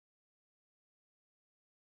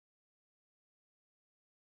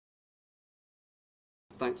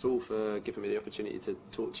thanks all for giving me the opportunity to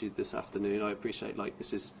talk to you this afternoon. I appreciate, like,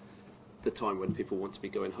 this is the time when people want to be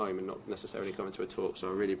going home and not necessarily coming to a talk, so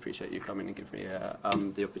I really appreciate you coming and giving me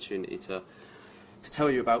the opportunity to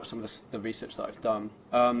tell you about some of the research that I've done.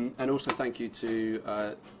 And also thank you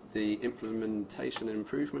to the Implementation and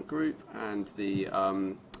Improvement Group and the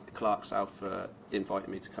Clark South for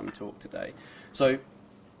inviting me to come and talk today. So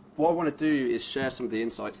what I want to do is share some of the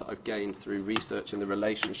insights that I've gained through research in the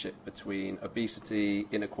relationship between obesity,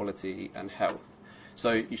 inequality and health.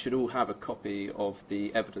 So you should all have a copy of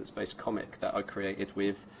the evidence-based comic that I created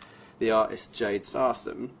with the artist Jade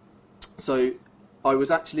Sarson. So I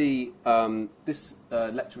was actually, this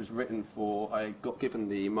lecture was written for, I got given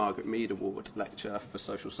the Margaret Mead Award lecture for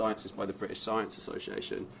social sciences by the British Science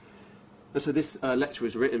Association. And so this lecture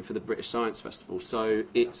was written for the British Science Festival. So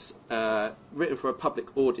it's written for a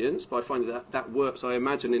public audience, but I find that works. I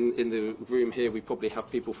imagine in the room here we probably have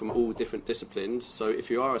people from all different disciplines. So if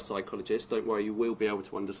you are a psychologist, don't worry, you will be able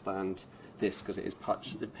to understand this because it is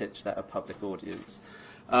pitched at a public audience.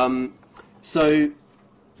 So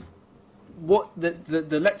what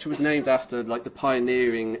the lecture was named after, like, the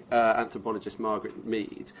pioneering anthropologist Margaret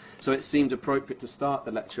Mead. So it seemed appropriate to start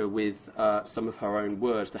the lecture with some of her own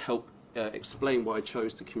words to help explain why I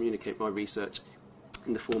chose to communicate my research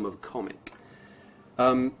in the form of a comic.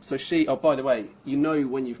 So she, oh, by the way, you know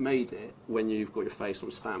when you've made it when you've got your face on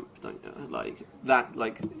a stamp, don't you? Like that,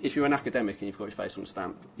 like if you're an academic and you've got your face on a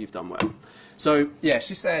stamp, you've done well. So yeah,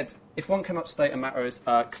 she said, if one cannot state a matter as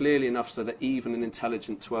clearly enough so that even an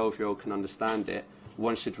intelligent 12-year-old can understand it,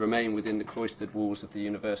 one should remain within the cloistered walls of the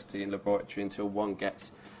university and laboratory until one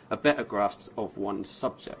gets a better grasp of one's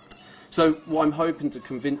subject. So what I'm hoping to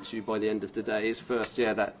convince you by the end of today is first,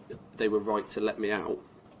 yeah, that they were right to let me out.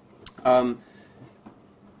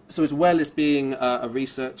 So as well as being a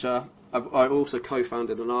researcher, I also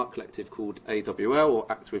co-founded an art collective called AWL, or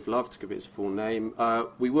Act With Love, to give it its full name.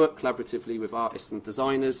 We work collaboratively with artists and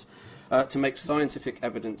designers to make scientific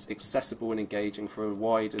evidence accessible and engaging for as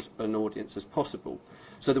wide an audience as possible.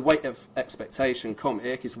 So the Weight of Expectation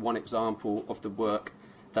comic is one example of the work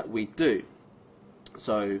that we do.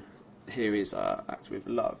 So here is Act With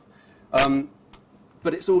Love.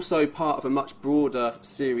 But it's also part of a much broader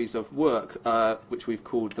series of work which we've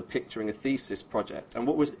called the Picturing a Thesis project. And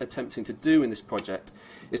what we're attempting to do in this project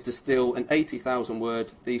is distill an 80,000-word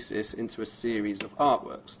thesis into a series of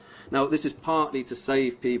artworks. Now, this is partly to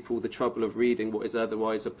save people the trouble of reading what is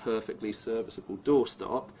otherwise a perfectly serviceable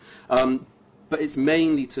doorstop, but it's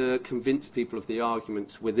mainly to convince people of the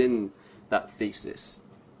arguments within that thesis.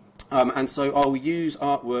 And so I'll use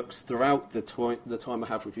artworks throughout the time I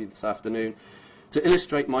have with you this afternoon to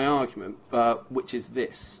illustrate my argument, which is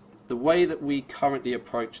this. The way that we currently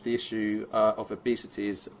approach the issue of obesity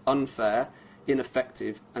is unfair,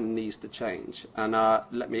 ineffective, and needs to change. And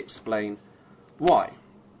let me explain why.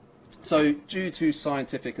 So, due to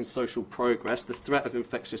scientific and social progress, the threat of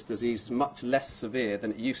infectious disease is much less severe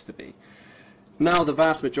than it used to be. Now, the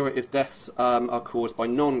vast majority of deaths are caused by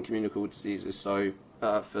non-communicable diseases. So,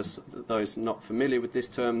 for those not familiar with this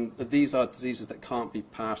term, these are diseases that can't be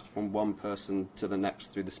passed from one person to the next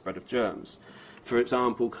through the spread of germs. For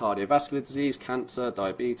example, cardiovascular disease, cancer,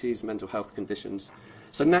 diabetes, mental health conditions.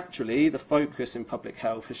 So naturally, the focus in public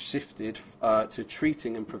health has shifted to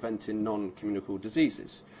treating and preventing non-communicable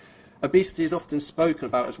diseases. Obesity is often spoken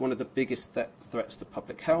about as one of the biggest threats to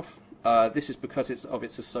public health. This is because of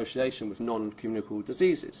its association with non-communicable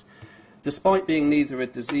diseases. Despite being neither a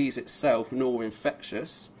disease itself nor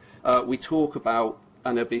infectious, we talk about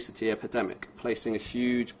an obesity epidemic, placing a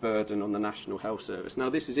huge burden on the National Health Service.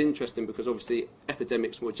 Now, this is interesting because obviously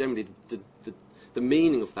epidemics more generally, the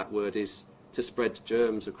meaning of that word is to spread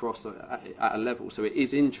germs across at a level. So it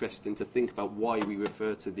is interesting to think about why we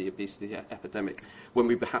refer to the obesity epidemic when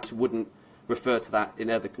we perhaps wouldn't refer to that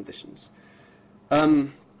in other conditions.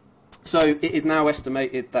 So it is now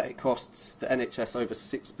estimated that it costs the NHS over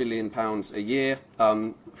 £6 billion a year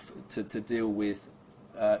to deal with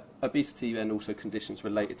obesity and also conditions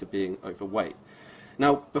related to being overweight.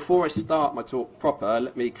 Now, before I start my talk proper,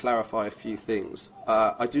 let me clarify a few things.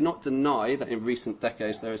 I do not deny that in recent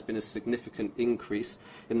decades there has been a significant increase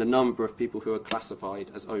in the number of people who are classified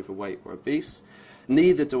as overweight or obese.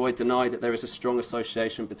 Neither do I deny that there is a strong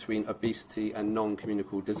association between obesity and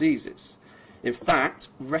non-communicable diseases. In fact,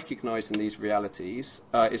 recognising these realities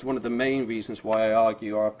is one of the main reasons why I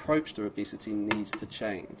argue our approach to obesity needs to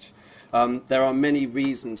change. There are many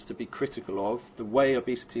reasons to be critical of the way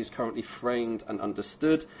obesity is currently framed and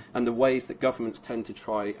understood, and the ways that governments tend to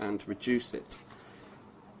try and reduce it.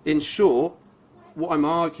 In short, what I'm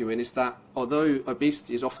arguing is that although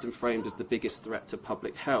obesity is often framed as the biggest threat to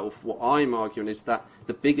public health, what I'm arguing is that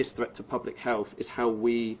the biggest threat to public health is how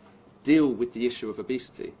we deal with the issue of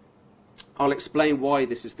obesity. I'll explain why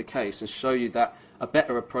this is the case and show you that a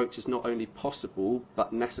better approach is not only possible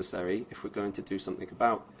but necessary if we're going to do something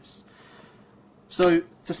about this. So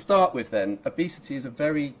to start with then, obesity is a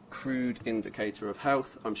very crude indicator of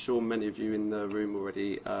health. I'm sure many of you in the room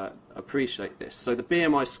already appreciate this. So the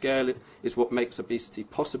BMI scale is what makes obesity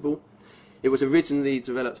possible. It was originally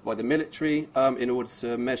developed by the military in order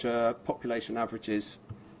to measure population averages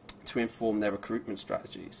to inform their recruitment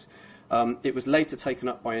strategies. It was later taken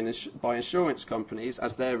up by insurance companies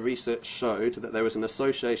as their research showed that there was an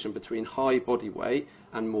association between high body weight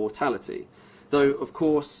and mortality. Though, of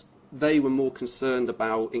course, they were more concerned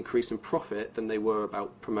about increasing profit than they were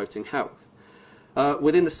about promoting health.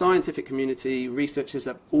 Within the scientific community, researchers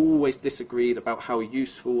have always disagreed about how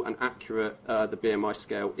useful and accurate the BMI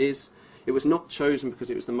scale is. It was not chosen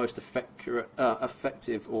because it was the most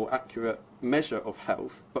effective or accurate measure of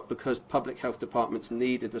health, but because public health departments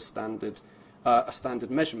needed a standard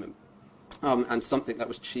measurement and something that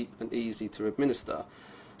was cheap and easy to administer,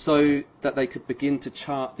 so that they could begin to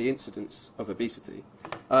chart the incidence of obesity.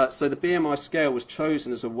 So the BMI scale was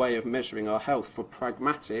chosen as a way of measuring our health for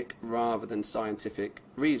pragmatic rather than scientific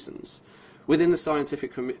reasons. Within the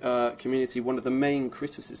scientific community, one of the main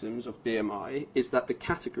criticisms of BMI is that the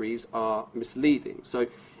categories are misleading. So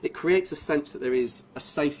it creates a sense that there is a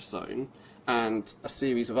safe zone and a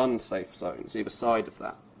series of unsafe zones either side of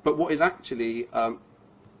that. But what actually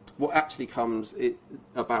comes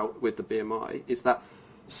about with the BMI is that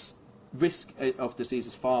risk of disease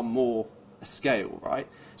is far more a scale, right?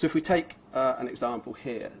 So if we take an example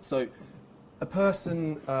here, so a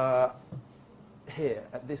person here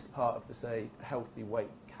at this part of the, say, healthy weight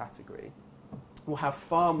category will have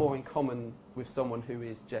far more in common with someone who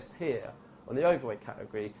is just here on the overweight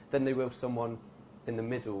category than they will someone in the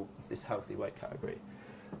middle of this healthy weight category.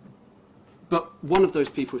 But one of those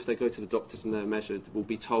people, if they go to the doctors and they're measured, will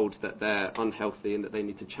be told that they're unhealthy and that they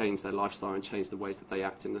need to change their lifestyle and change the ways that they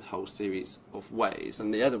act in a whole series of ways.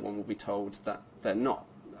 And the other one will be told that they're not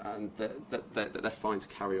and that they're fine to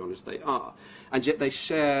carry on as they are. And yet they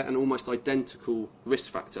share an almost identical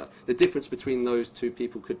risk factor. The difference between those two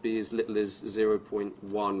people could be as little as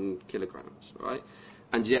 0.1 kilograms, right?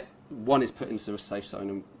 And yet one is put into a safe zone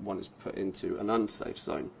and one is put into an unsafe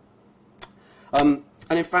zone. And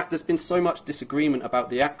in fact, there's been so much disagreement about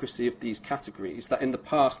the accuracy of these categories that in the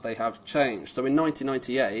past they have changed. So in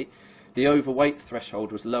 1998, the overweight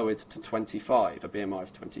threshold was lowered to 25, a BMI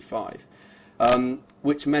of 25,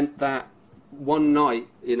 which meant that one night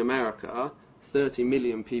in America, 30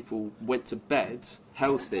 million people went to bed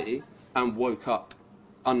healthy and woke up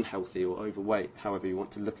unhealthy or overweight, however you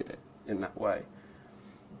want to look at it in that way.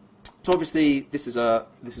 So obviously this is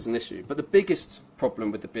an issue, but the biggest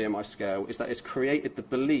problem with the BMI scale is that it's created the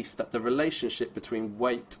belief that the relationship between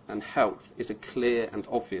weight and health is a clear and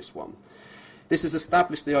obvious one. This has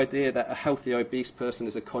established the idea that a healthy obese person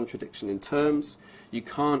is a contradiction in terms. You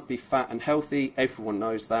can't be fat and healthy, everyone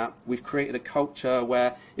knows that. We've created a culture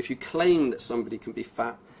where if you claim that somebody can be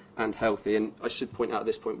fat and healthy, and I should point out at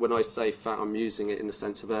this point, when I say fat, I'm using it in the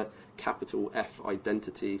sense of a capital F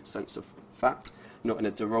identity sense of fat, not in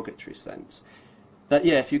a derogatory sense. That,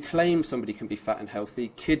 yeah, if you claim somebody can be fat and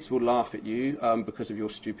healthy, kids will laugh at you because of your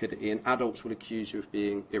stupidity, and adults will accuse you of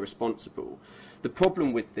being irresponsible. The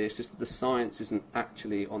problem with this is that the science isn't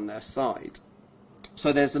actually on their side.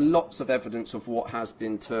 So there's lots of evidence of what has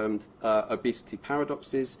been termed obesity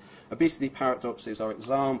paradoxes. Obesity paradoxes are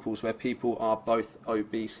examples where people are both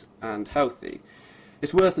obese and healthy.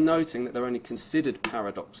 It's worth noting that they're only considered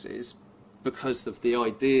paradoxes because of the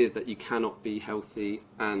idea that you cannot be healthy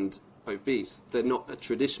and obese. They're not a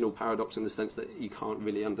traditional paradox in the sense that you can't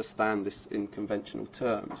really understand this in conventional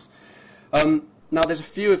terms. Now, there's a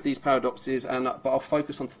few of these paradoxes, but I'll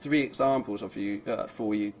focus on three examples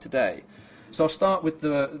for you today. So I'll start with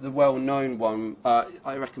the well-known one.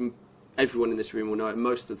 I reckon everyone in this room will know it.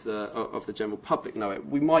 Most of the general public know it.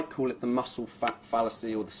 We might call it the muscle fat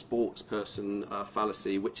fallacy or the sports person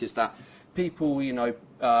fallacy, which is that people,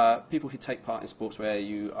 people who take part in sports where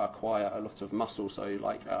you acquire a lot of muscle, so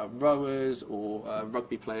like rowers or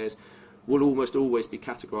rugby players, will almost always be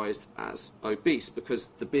categorised as obese because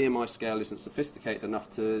the BMI scale isn't sophisticated enough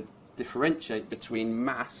to differentiate between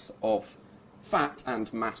mass of fat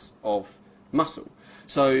and mass of muscle.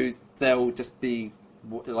 So they'll just be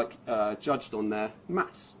judged on their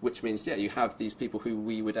mass, which means, yeah, you have these people who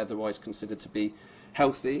we would otherwise consider to be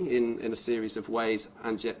healthy in a series of ways,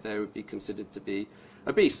 and yet they would be considered to be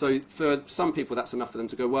obese. So for some people, that's enough for them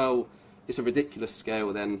to go, well, it's a ridiculous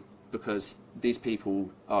scale then, because these people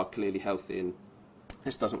are clearly healthy and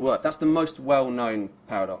this doesn't work. That's the most well-known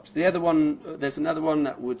paradox. The other one, there's another one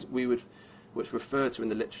that which referred to in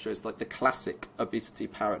the literature as like the classic obesity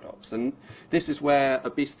paradox. And this is where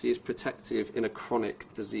obesity is protective in a chronic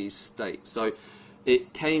disease state. So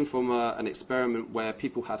it came from an experiment where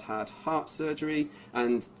people had had heart surgery,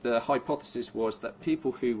 and the hypothesis was that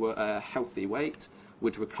people who were a healthy weight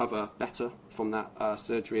would recover better from that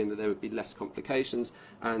surgery, and that there would be less complications,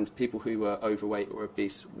 and people who were overweight or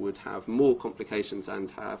obese would have more complications and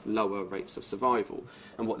have lower rates of survival.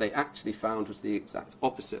 And what they actually found was the exact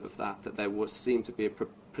opposite of that, that there seemed to be a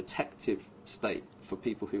protective state for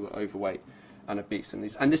people who were overweight and obese.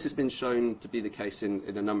 And this has been shown to be the case in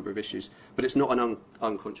a number of issues, but it's not an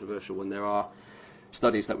uncontroversial one. There are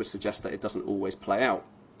studies that would suggest that it doesn't always play out.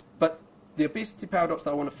 But the obesity paradox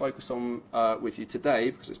that I want to focus on with you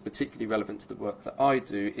today, because it's particularly relevant to the work that I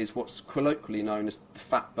do, is what's colloquially known as the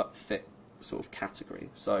fat but fit sort of category.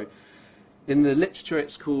 So in the literature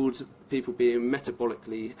it's called people being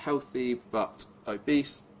metabolically healthy but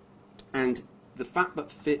obese, and the fat but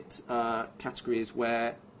fit category is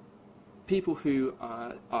where people who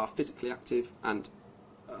are physically active and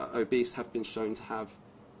obese have been shown to have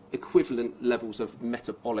equivalent levels of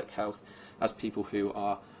metabolic health as people who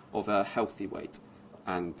are of a healthy weight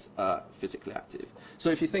and physically active. So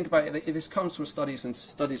if you think about it, this comes from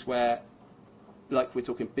studies where, like we're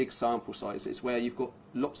talking big sample sizes, where you've got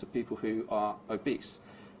lots of people who are obese,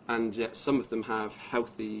 and yet some of them have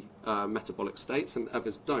healthy metabolic states and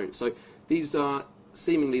others don't. So these are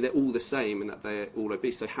seemingly they're all the same and that they're all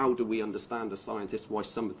obese. So how do we understand as scientists why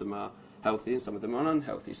some of them are healthy and some of them are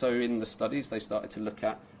unhealthy? So in the studies they started to look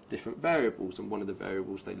at different variables, and one of the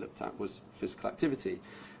variables they looked at was physical activity.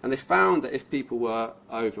 And they found that if people were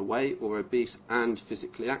overweight or obese and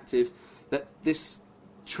physically active, that this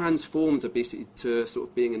transformed obesity to sort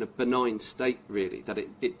of being in a benign state, really, that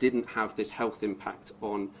it didn't have this health impact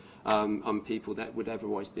on people that would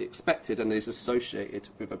otherwise be expected and is associated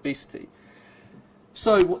with obesity.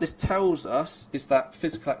 So what this tells us is that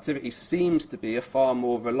physical activity seems to be a far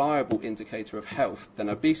more reliable indicator of health than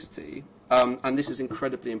obesity, and this is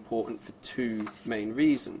incredibly important for two main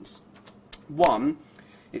reasons. One,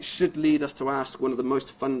 it should lead us to ask one of the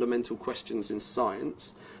most fundamental questions in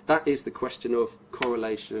science. That is the question of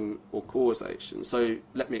correlation or causation. So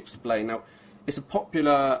let me explain. Now, it's a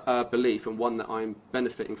popular belief, and one that I'm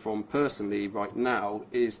benefiting from personally right now,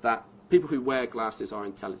 is that people who wear glasses are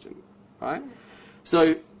intelligent, right?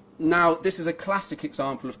 So now this is a classic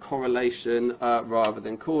example of correlation rather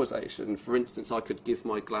than causation. For instance, I could give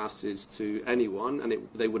my glasses to anyone and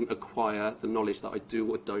they wouldn't acquire the knowledge that I do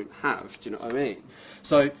or don't have. Do you know what I mean?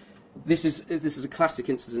 So this is a classic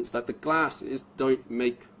instance that the glasses don't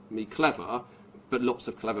make me clever, but lots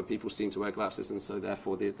of clever people seem to wear glasses, and so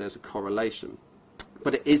therefore there's a correlation.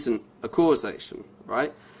 But it isn't a causation,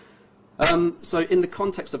 right? So in the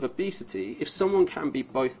context of obesity, if someone can be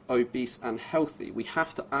both obese and healthy, we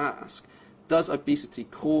have to ask, does obesity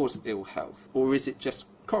cause ill health, or is it just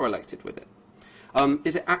correlated with it?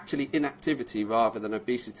 Is it actually inactivity rather than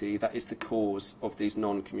obesity that is the cause of these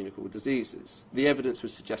non-communicable diseases? The evidence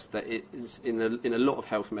would suggest that it is in a lot of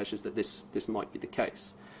health measures that this might be the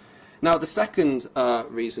case. Now, the second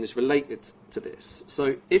reason is related to this.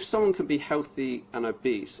 So if someone can be healthy and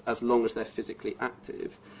obese as long as they're physically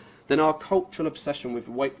active, then our cultural obsession with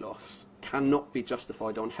weight loss cannot be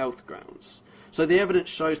justified on health grounds. So the evidence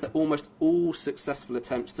shows that almost all successful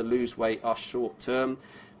attempts to lose weight are short-term.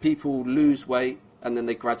 People lose weight and then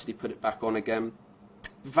they gradually put it back on again.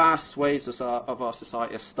 Vast swathes of our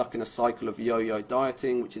society are stuck in a cycle of yo-yo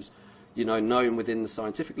dieting, which is, known within the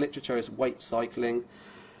scientific literature as weight cycling.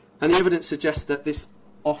 And the evidence suggests that this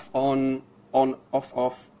off-on,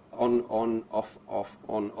 on-off-off,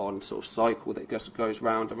 on sort of cycle that goes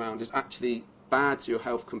round and round is actually bad to your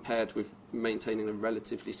health compared with maintaining a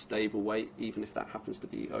relatively stable weight, even if that happens to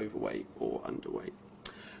be overweight or underweight.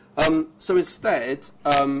 So instead,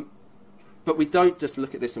 but we don't just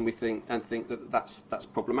look at this and think that that's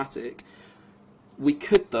problematic. We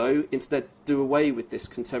could, though, instead do away with this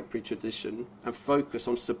contemporary tradition and focus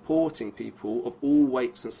on supporting people of all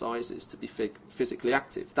weights and sizes to be physically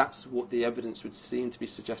active. That's what the evidence would seem to be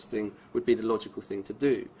suggesting would be the logical thing to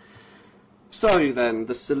do. So then,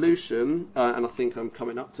 the solution, and I think I'm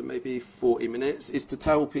coming up to maybe 40 minutes, is to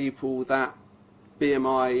tell people that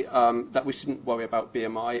BMI, that we shouldn't worry about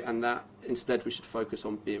BMI and that instead we should focus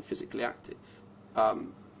on being physically active.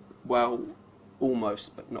 Well,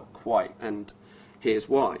 almost, but not quite. And here's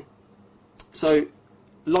why. So,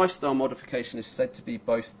 lifestyle modification is said to be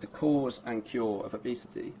both the cause and cure of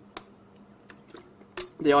obesity.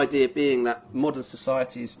 The idea being that modern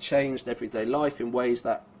society's changed everyday life in ways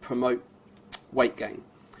that promote weight gain.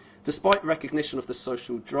 Despite recognition of the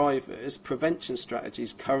social drivers, prevention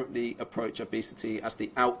strategies currently approach obesity as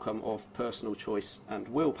the outcome of personal choice and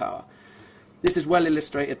willpower. This is well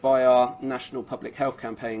illustrated by our national public health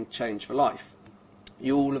campaign, Change for Life.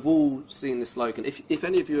 You all have all seen this slogan. If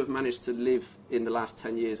any of you have managed to live in the last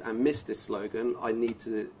 10 years and missed this slogan, I need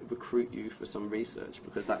to recruit you for some research,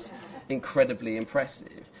 because that's incredibly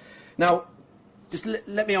impressive. Now, just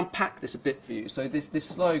let me unpack this a bit for you. So this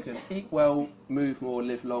slogan, eat well, move more,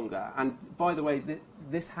 live longer. And by the way,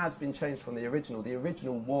 this has been changed from the original. The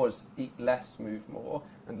original was eat less, move more,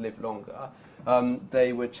 and live longer.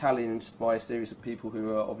 They were challenged by a series of people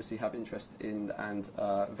who obviously have interest in and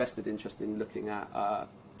vested interest in looking at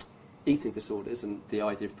eating disorders, and the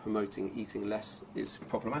idea of promoting eating less is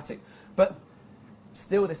problematic. But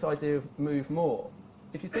still, this idea of move more.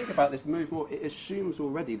 If you think about this, move more, it assumes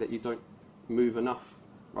already that you don't move enough,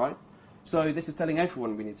 right? So this is telling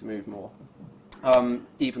everyone we need to move more,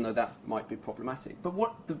 even though that might be problematic. But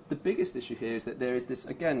what the biggest issue here is that there is this,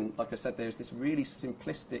 again, like I said, there is this really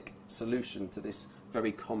simplistic solution to this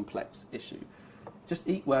very complex issue. Just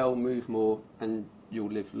eat well, move more, and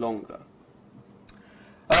you'll live longer.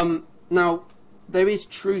 Now, there is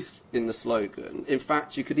truth in the slogan. In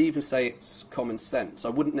fact, you could even say it's common sense. I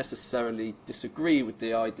wouldn't necessarily disagree with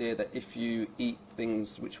the idea that if you eat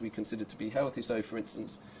things which we consider to be healthy, so for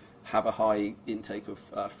instance, have a high intake of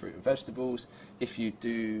fruit and vegetables, if you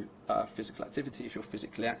do physical activity, if you're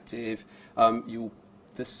physically active,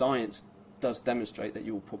 the science does demonstrate that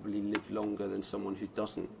you'll probably live longer than someone who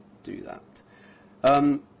doesn't do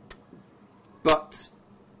that. But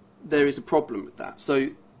there is a problem with that.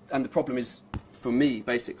 And the problem is, for me,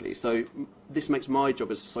 basically, so this makes my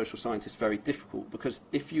job as a social scientist very difficult, because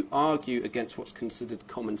if you argue against what's considered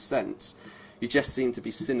common sense, you just seem to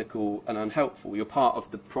be cynical and unhelpful. You're part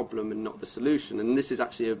of the problem and not the solution. And this is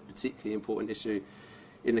actually a particularly important issue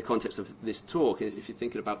in the context of this talk. If you're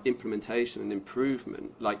thinking about implementation and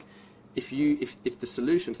improvement, like if the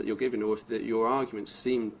solutions that you're giving, or if your arguments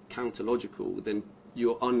seem counterlogical, then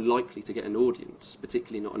you're unlikely to get an audience,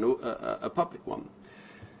 particularly not a public one.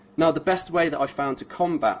 Now, the best way that I've found to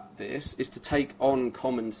combat this is to take on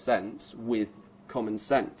common sense with common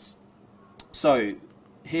sense. So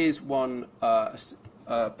here's one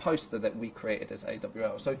poster that we created as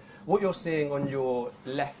AWL. So what you're seeing on your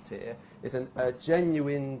left here is a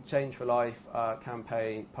genuine Change for Life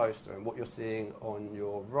campaign poster, and what you're seeing on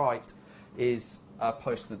your right is a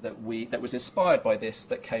poster that was inspired by this,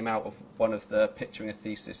 that came out of one of the Picturing a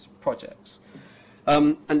Thesis projects.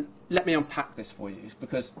 And let me unpack this for you,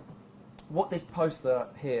 because what this poster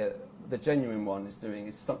here, the genuine one, is doing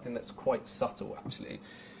is something that's quite subtle, actually.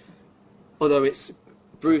 Although it's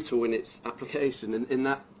brutal in its application, in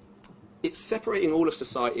that it's separating all of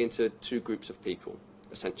society into two groups of people,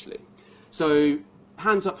 essentially. So,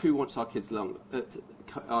 hands up who wants our kids to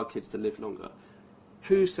live longer.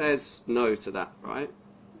 Who says no to that, right?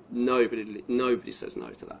 Nobody says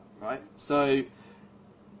no to that, right? So,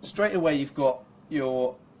 straight away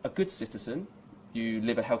you're a good citizen, you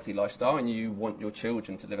live a healthy lifestyle, and you want your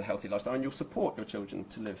children to live a healthy lifestyle, and you'll support your children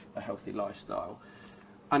to live a healthy lifestyle.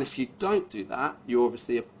 And if you don't do that, you're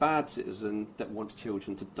obviously a bad citizen that wants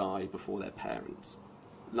children to die before their parents.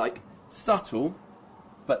 Like, subtle,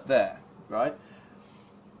 but there, right?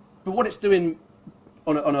 But what it's doing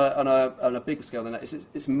on a bigger scale than that is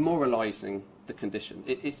it's moralising the condition.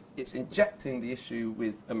 It's injecting the issue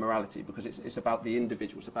with a morality, because it's about the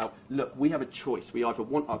individual. It's about, look, we have a choice. We either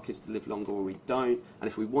want our kids to live longer or we don't. And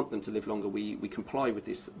if we want them to live longer, we comply with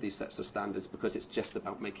these sets of standards, because it's just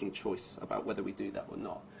about making choice about whether we do that or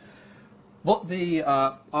not. What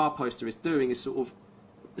our poster is doing is sort of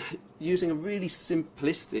using a really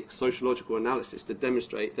simplistic sociological analysis to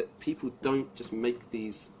demonstrate that people don't just make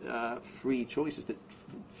these free choices, that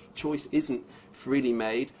choice isn't freely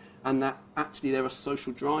made, and that actually there are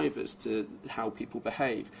social drivers to how people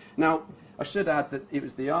behave. Now, I should add that it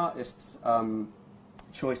was the artist's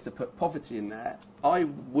choice to put poverty in there. I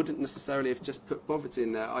wouldn't necessarily have just put poverty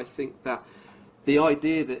in there. I think that the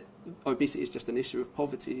idea that obesity is just an issue of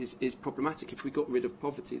poverty is problematic. If we got rid of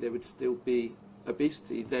poverty, there would still be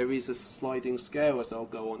obesity. There is a sliding scale, as I'll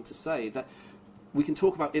go on to say, that we can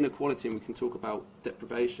talk about inequality and we can talk about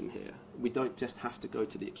deprivation here. We don't just have to go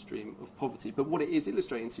to the extreme of poverty. But what it is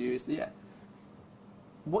illustrating to you is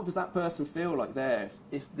what does that person feel like there?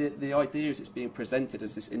 If the idea is it's being presented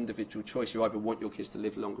as this individual choice, you either want your kids to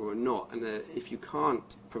live longer or not, and if you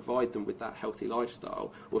can't provide them with that healthy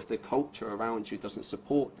lifestyle, or if the culture around you doesn't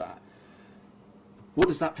support that, what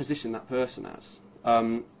does that position that person as?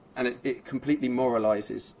 it completely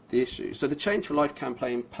moralises the issue. So the Change for Life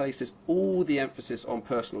campaign places all the emphasis on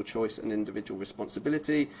personal choice and individual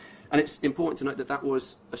responsibility. And it's important to note that that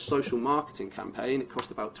was a social marketing campaign. It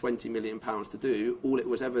cost about £20 million to do. All it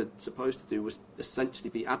was ever supposed to do was essentially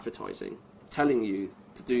be advertising, telling you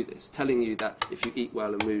to do this, telling you that if you eat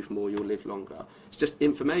well and move more, you'll live longer. It's just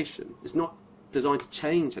information. It's not designed to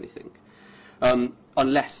change anything,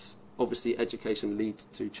 unless, obviously, education leads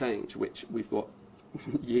to change, which we've got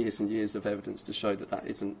years and years of evidence to show that that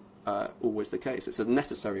isn't always the case. It's a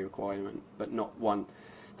necessary requirement, but not one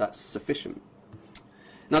that's sufficient.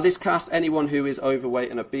 Now, this casts anyone who is overweight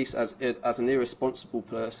and obese as an irresponsible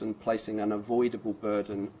person, placing an avoidable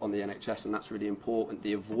burden on the NHS, and that's really important,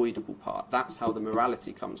 the avoidable part. That's how the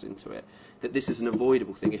morality comes into it, that this is an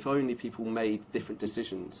avoidable thing. If only people made different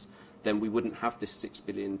decisions, then we wouldn't have this £6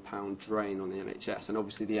 billion drain on the NHS. And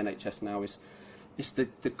obviously the NHS now is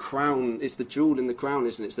the crown, it's the jewel in the crown,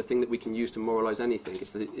 isn't it? It's the thing that we can use to moralise anything. It's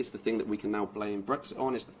the thing that we can now blame Brexit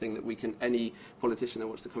on. It's the thing that we can, any politician that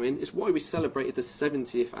wants to come in. It's why we celebrated the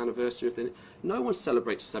 70th anniversary of the... No one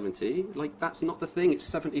celebrates 70. Like, that's not the thing. It's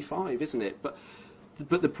 75, isn't it? But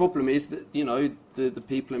the problem is that, you know, the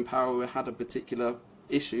people in power had a particular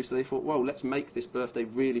issue, so they thought, well, let's make this birthday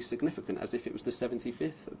really significant, as if it was the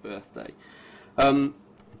 75th birthday.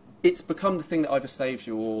 It's become the thing that either saves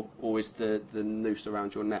you or is the noose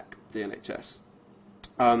around your neck, the NHS.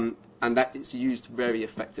 And that it's used very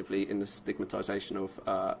effectively in the stigmatisation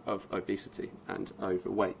of obesity and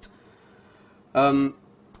overweight.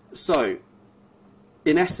 So,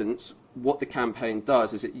 in essence, what the campaign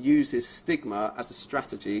does is it uses stigma as a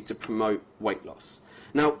strategy to promote weight loss.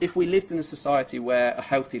 Now, if we lived in a society where a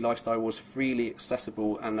healthy lifestyle was freely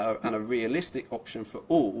accessible and a realistic option for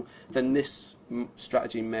all, then this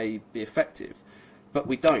strategy may be effective. But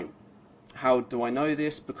we don't. How do I know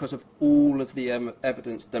this? Because of all of the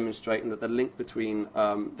evidence demonstrating that the link between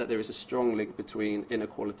that there is a strong link between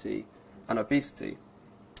inequality and obesity.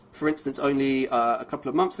 For instance, only a couple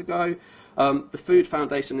of months ago, the Food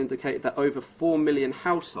Foundation indicated that over 4 million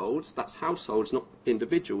households, that's households, not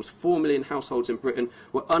individuals, 4 million households in Britain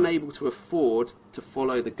were unable to afford to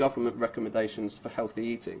follow the government recommendations for healthy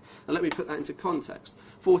eating. Now let me put that into context.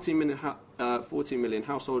 14 million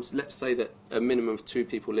households, let's say that a minimum of 2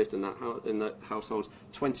 people lived in the households,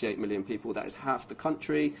 28 million people, that is half the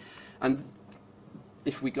country. And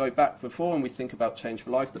if we go back before and we think about Change for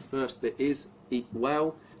Life, the first bit is eat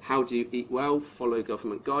well. How do you eat well? Follow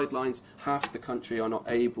government guidelines. Half the country are not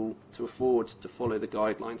able to afford to follow the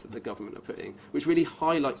guidelines that the government are putting, which really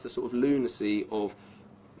highlights the sort of lunacy of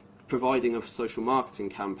providing a social marketing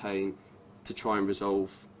campaign to try and resolve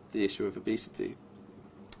the issue of obesity.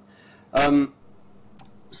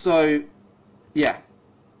 So, yeah,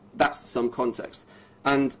 that's some context.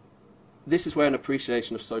 And this is where an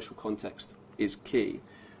appreciation of social context is key.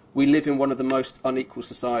 We live in one of the most unequal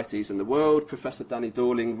societies in the world. Professor Danny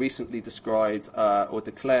Dorling recently described or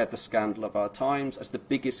declared the scandal of our times as the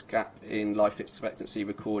biggest gap in life expectancy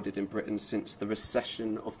recorded in Britain since the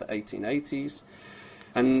recession of the 1880s.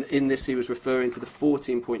 And in this, he was referring to the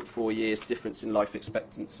 14.4 years difference in life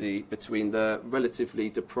expectancy between the relatively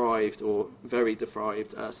deprived or very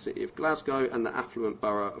deprived city of Glasgow and the affluent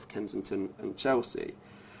borough of Kensington and Chelsea.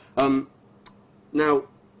 Now,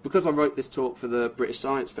 because I wrote this talk for the British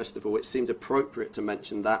Science Festival, it seemed appropriate to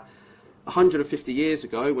mention that 150 years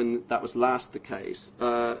ago, when that was last the case,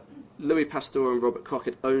 Louis Pasteur and Robert Koch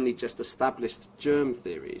had only just established germ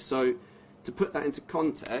theory. So, to put that into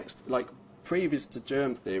context, like previous to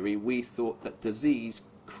germ theory, we thought that disease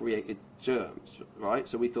created germs, right?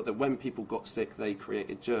 So we thought that when people got sick, they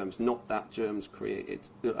created germs, not that germs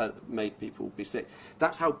made people be sick.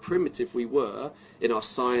 That's how primitive we were in our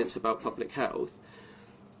science about public health.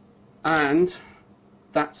 And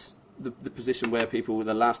that's the position where people,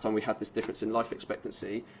 the last time we had this difference in life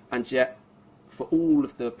expectancy, and yet for all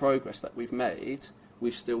of the progress that we've made,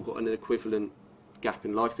 we've still got an equivalent gap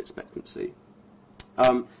in life expectancy.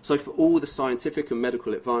 So for all the scientific and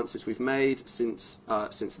medical advances we've made since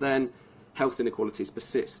then, health inequalities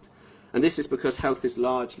persist. And this is because health is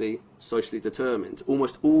largely socially determined.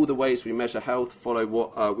 Almost all the ways we measure health follow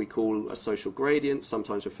what we call a social gradient,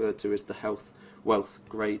 sometimes referred to as the health-wealth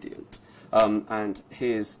gradient. And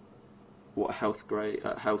here's what a health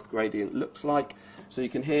gradient looks like. So you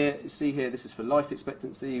can see here, this is for life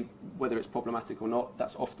expectancy, whether it's problematic or not.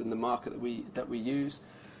 That's often the marker that we use.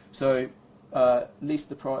 So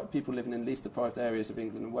people living in least deprived areas of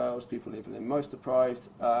England and Wales, people living in most deprived,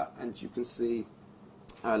 and you can see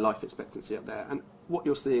life expectancy up there. And what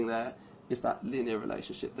you're seeing there is that linear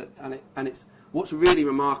relationship. And it's what's really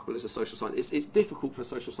remarkable as a social scientist. It's difficult for a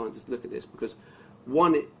social scientist to look at this because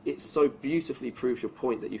one, it so beautifully proves your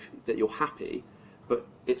point that you're happy, but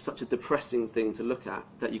it's such a depressing thing to look at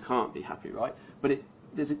that you can't be happy, right? But it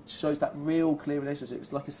shows that real clear relationship.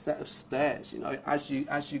 It's like a set of stairs, you know. As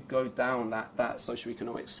you go down that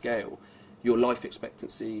socioeconomic scale, your life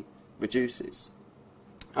expectancy reduces.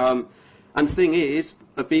 And the thing is,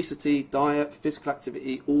 obesity, diet, physical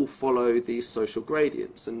activity all follow these social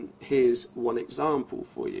gradients. And here's one example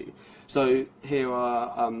for you. So here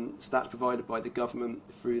are stats provided by the government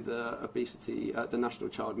through the obesity, the National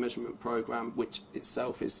Child Measurement Programme, which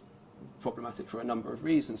itself is problematic for a number of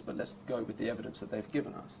reasons, but let's go with the evidence that they've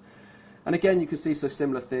given us. And again, you can see a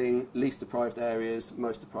similar thing, least deprived areas,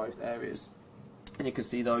 most deprived areas. And you can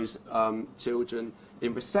see those children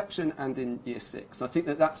in reception and in year 6. I think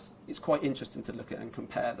it's quite interesting to look at and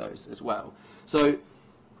compare those as well. So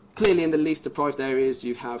clearly in the least deprived areas,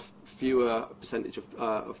 you have fewer percentage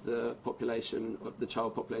of the population, of the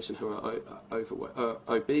child population who are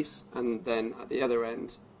obese, and then at the other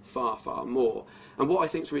end, far, far more. And what I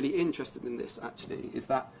think is really interesting in this, actually, is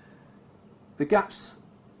that the gaps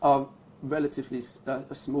are relatively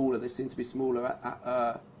smaller. They seem to be smaller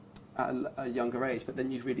at a younger age, but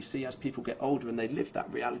then you really see as people get older and they live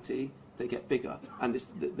that reality, they get bigger, and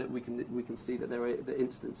that we can see that the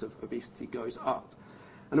incidence of obesity goes up.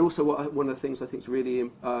 And also, one of the things I think is really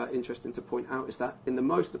interesting to point out is that in the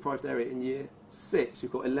most deprived area in year 6,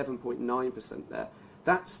 you've got 11.9% there.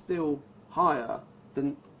 That's still higher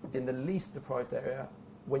than in the least deprived area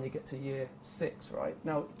when you get to year 6, right?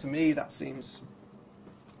 Now, to me, that seems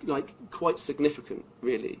like quite significant,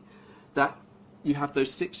 really, that you have those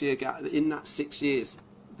 6-year gap. In that 6 years,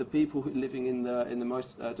 the people who are living in the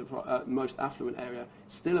most affluent area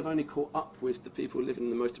still have only caught up with the people living in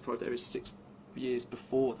the most deprived areas 6 years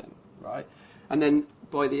before them, right? And then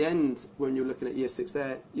by the end, when you're looking at year 6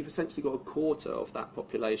 there, you've essentially got a quarter of that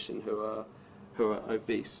population who are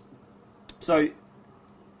obese. So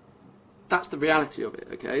that's the reality of it,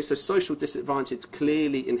 okay? So social disadvantage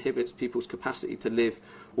clearly inhibits people's capacity to live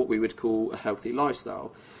what we would call a healthy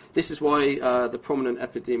lifestyle. This is why the prominent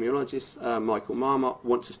epidemiologist, Michael Marmot,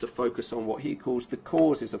 wants us to focus on what he calls the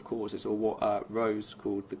causes of causes, or what Rose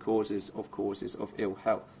called the causes of ill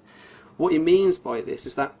health. What he means by this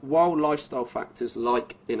is that while lifestyle factors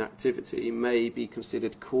like inactivity may be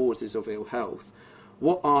considered causes of ill health,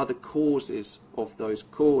 what are the causes of those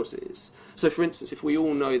causes? So, for instance, if we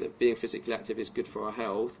all know that being physically active is good for our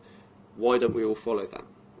health, why don't we all follow that?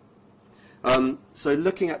 So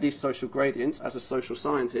looking at these social gradients, as a social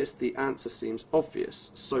scientist, the answer seems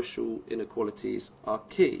obvious. Social inequalities are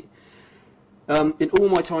key. In all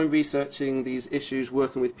my time researching these issues,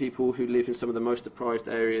 working with people who live in some of the most deprived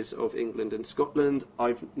areas of England and Scotland,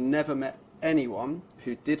 I've never met anyone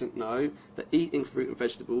who didn't know that eating fruit and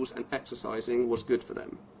vegetables and exercising was good for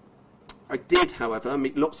them. I did, however,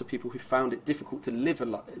 meet lots of people who found it difficult to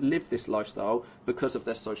live this lifestyle because of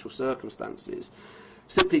their social circumstances.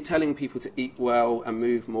 Simply telling people to eat well and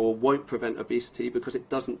move more won't prevent obesity because it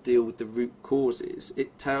doesn't deal with the root causes.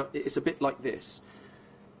 It's a bit like this.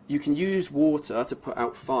 You can use water to put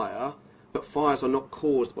out fire, but fires are not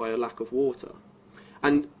caused by a lack of water.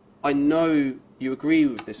 And I know you agree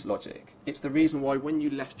with this logic. It's the reason why when you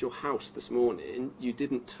left your house this morning, you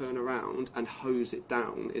didn't turn around and hose it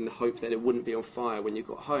down in the hope that it wouldn't be on fire when you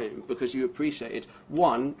got home, because you appreciated,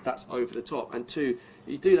 one, that's over the top, and two,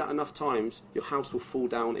 you do that enough times, your house will fall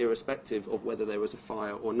down irrespective of whether there was a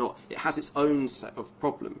fire or not. It has its own set of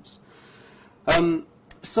problems.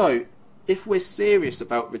 So, if we're serious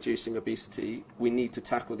about reducing obesity, we need to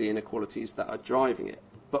tackle the inequalities that are driving it.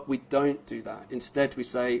 But we don't do that. Instead, we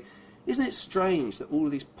say, isn't it strange that all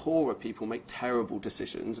of these poorer people make terrible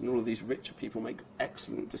decisions and all of these richer people make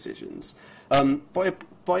excellent decisions?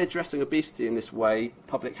 By addressing obesity in this way,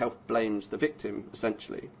 public health blames the victim,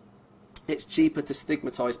 essentially. It's cheaper to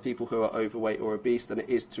stigmatise people who are overweight or obese than it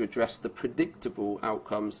is to address the predictable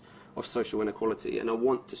outcomes of social inequality. And I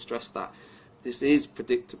want to stress that this is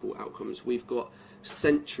predictable outcomes. We've got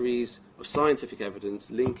centuries of scientific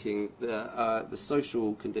evidence linking the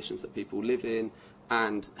social conditions that people live in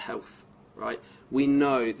and health, right? We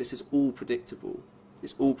know this is all predictable.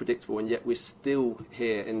 It's all predictable, and yet we're still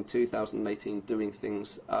here in 2018 doing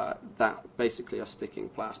things that basically are sticking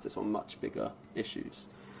plasters on much bigger issues.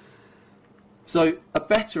 So a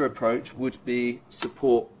better approach would be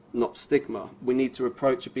support, not stigma. We need to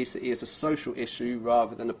approach obesity as a social issue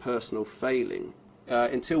rather than a personal failing.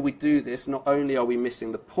 Until we do this, not only are we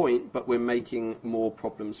missing the point, but we're making more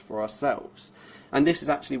problems for ourselves. And this is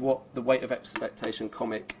actually what the Weight of Expectation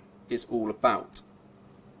comic is all about.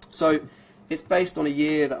 So It's based on a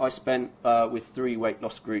year that I spent with 3 weight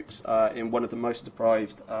loss groups in one of the most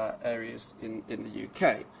deprived areas in the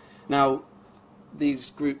UK. Now, these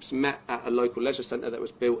groups met at a local leisure centre that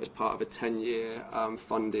was built as part of a 10-year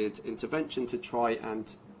funded intervention to try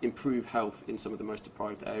and improve health in some of the most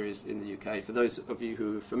deprived areas in the UK. For those of you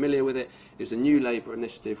who are familiar with it, it was a new Labour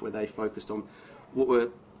initiative where they focused on what were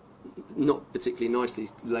not particularly nicely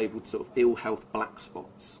labelled sort of ill health black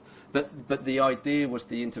spots. But the idea was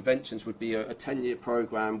the interventions would be a 10-year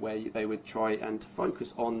programme where they would try and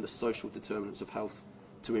focus on the social determinants of health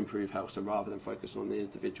to improve health, so rather than focusing on the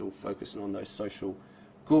individual, focusing on those social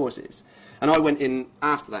causes. And I went in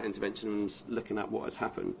after that intervention and was looking at what had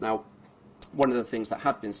happened. Now, one of the things that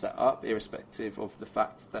had been set up, irrespective of the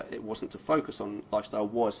fact that it wasn't to focus on lifestyle,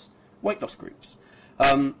 was weight loss groups.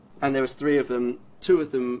 And there was 3 of them. 2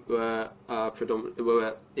 of them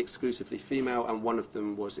were exclusively female, and 1 of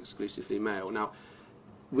them was exclusively male. Now,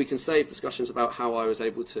 we can save discussions about how I was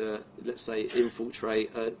able to, let's say,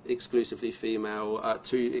 infiltrate exclusively female,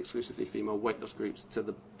 2 exclusively female weight loss groups to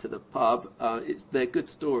the pub. They're good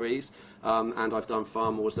stories, and I've done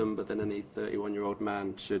far more Zumba than any 31-year-old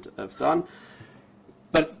man should have done.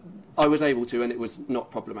 But I was able to, and it was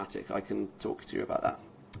not problematic. I can talk to you about that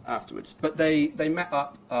afterwards. But they met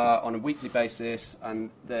up on a weekly basis, and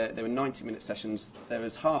there were 90-minute sessions. There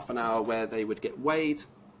was half an hour where they would get weighed.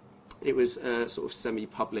 It was sort of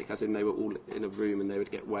semi-public, as in they were all in a room and they would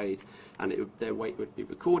get weighed, and their weight would be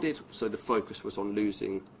recorded, so the focus was on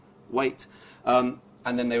losing weight. And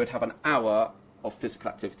then they would have an hour of physical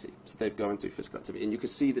activity, so they'd go and do physical activity. And you could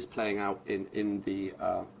see this playing out in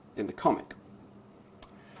the comic.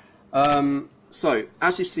 So,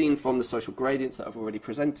 as you've seen from the social gradients that I've already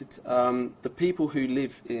presented, the people who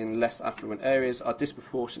live in less affluent areas are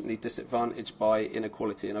disproportionately disadvantaged by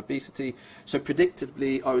inequality and obesity. So,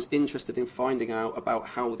 predictably, I was interested in finding out about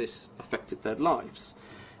how this affected their lives.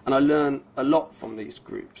 And I learned a lot from these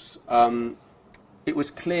groups. It was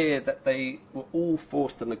clear that they were all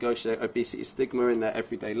forced to negotiate obesity stigma in their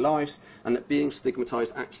everyday lives, and that being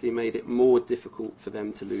stigmatised actually made it more difficult for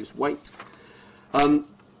them to lose weight.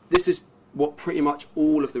 This is what pretty much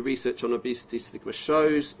all of the research on obesity stigma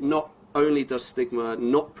shows. Not only does stigma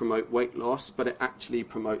not promote weight loss, but it actually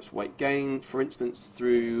promotes weight gain, for instance,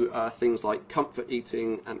 through things like comfort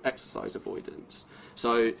eating and exercise avoidance.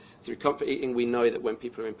 So through comfort eating, we know that when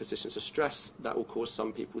people are in positions of stress, that will cause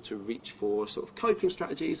some people to reach for sort of coping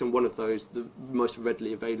strategies, and one of those, the most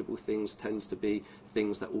readily available things, tends to be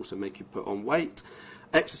things that also make you put on weight.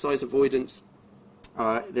 Exercise avoidance,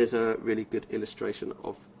 there's a really good illustration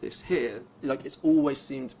of this here. Like, it's always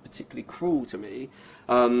seemed particularly cruel to me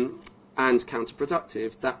and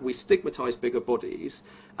counterproductive that we stigmatise bigger bodies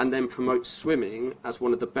and then promote swimming as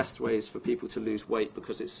one of the best ways for people to lose weight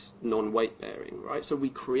because it's non-weight bearing, right? So we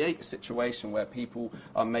create a situation where people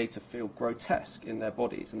are made to feel grotesque in their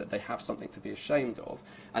bodies and that they have something to be ashamed of,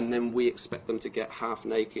 and then we expect them to get half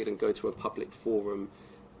naked and go to a public forum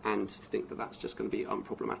and think that that's just going to be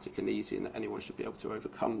unproblematic and easy and that anyone should be able to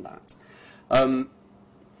overcome that.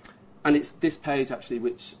 And it's this page, actually,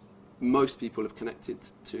 which most people have connected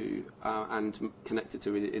to and connected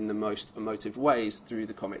to in the most emotive ways through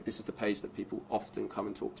the comic. This is the page that people often come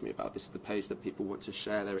and talk to me about. This is the page that people want to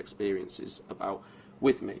share their experiences about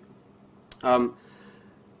with me. And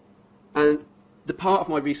the part of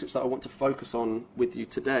my research that I want to focus on with you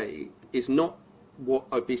today is not what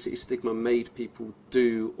obesity stigma made people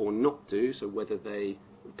do or not do, so whether they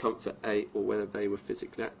comfort ate or whether they were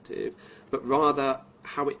physically active, but rather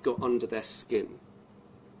how it got under their skin.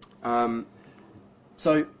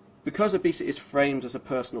 So because obesity is framed as a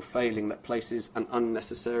personal failing that places an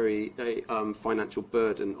unnecessary financial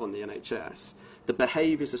burden on the NHS, the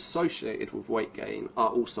behaviours associated with weight gain are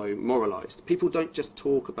also moralised. People don't just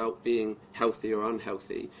talk about being healthy or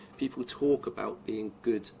unhealthy, people talk about being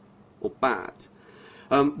good or bad.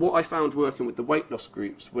 What I found working with the weight loss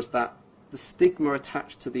groups was that the stigma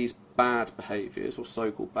attached to these bad behaviours, or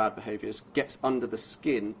so-called bad behaviours, gets under the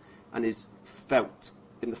skin and is felt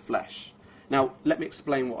in the flesh. Now, let me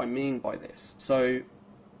explain what I mean by this. So,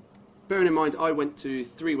 bearing in mind, I went to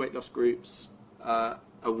 3 weight loss groups a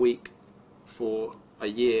week for a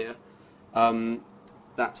year.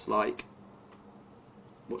 That's like,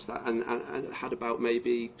 what's that? And had about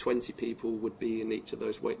maybe 20 people would be in each of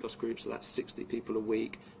those weight loss groups, so that's 60 people a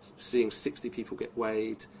week. Seeing 60 people get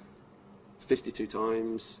weighed 52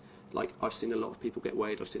 times. Like, I've seen a lot of people get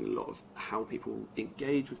weighed. I've seen a lot of how people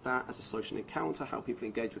engage with that as a social encounter, how people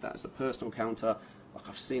engage with that as a personal encounter. Like,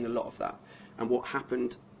 I've seen a lot of that. And what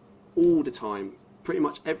happened all the time, pretty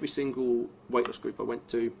much every single weight loss group I went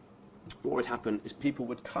to, what would happen is people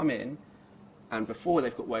would come in And before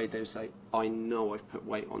they've got weighed, they would say, I know I've put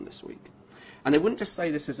weight on this week. And they wouldn't just say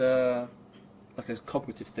this as a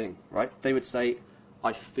cognitive thing, right? They would say,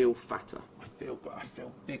 I feel fatter, I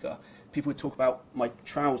feel bigger. People would talk about my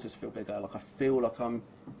trousers feel bigger, like I feel like I'm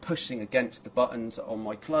pushing against the buttons on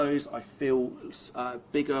my clothes, I feel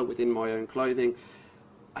bigger within my own clothing,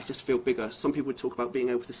 I just feel bigger. Some people would talk about being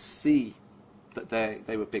able to see that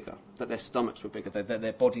they were bigger, that their stomachs were bigger, that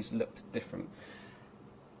their bodies looked different.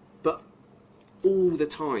 But all the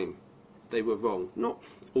time they were wrong. Not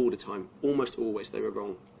all the time, almost always they were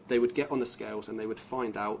wrong. They would get on the scales and they would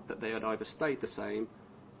find out that they had either stayed the same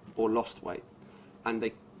or lost weight. And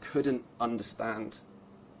they couldn't understand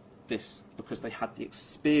this because they had the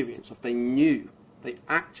experience of, they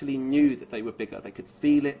actually knew that they were bigger. They could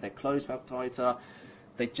feel it, their clothes felt tighter.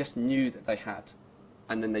 They just knew that they had.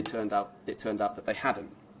 And then it turned out that they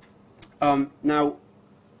hadn't. Now,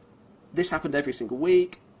 this happened every single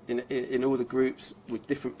week in all the groups with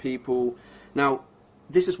different people. Now,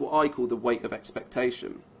 this is what I call the weight of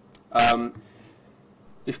expectation.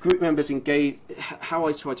 If group members engage, how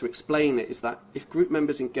I try to explain it is that if group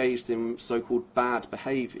members engaged in so-called bad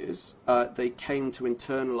behaviours, they came to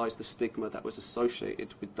internalise the stigma that was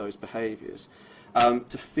associated with those behaviours,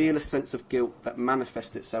 to feel a sense of guilt that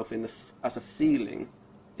manifests itself as a feeling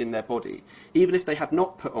in their body. Even if they had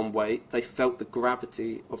not put on weight, they felt the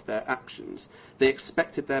gravity of their actions. They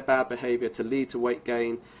expected their bad behaviour to lead to weight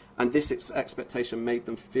gain, and this expectation made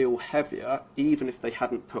them feel heavier even if they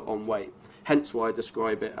hadn't put on weight. Hence why I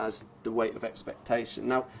describe it as the weight of expectation.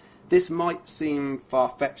 Now, this might seem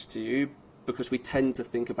far-fetched to you because we tend to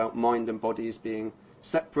think about mind and body as being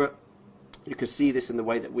separate. You can see this in the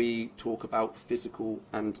way that we talk about physical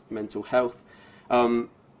and mental health. And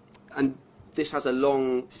this has a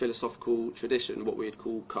long philosophical tradition, what we'd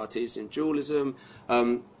call Cartesian dualism.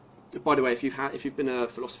 By the way, if you've been a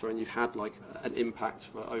philosopher and you've had like an impact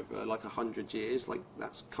for over like 100 years, like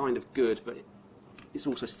that's kind of good, but it's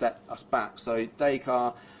also set us back. So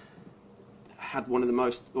Descartes has one of the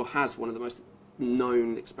most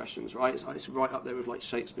known expressions, right? It's right up there with like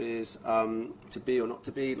Shakespeare's to be or not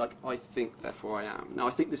to be, like I think, therefore I am. Now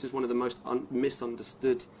I think this is one of the most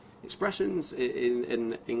misunderstood expressions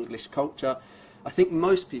in English culture. I think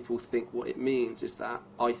most people think what it means is that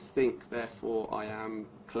I think, therefore I am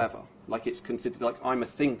clever. Like it's considered like I'm a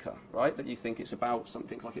thinker, right? That you think it's about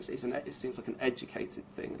something, like it seems like an educated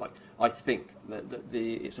thing. Like I think that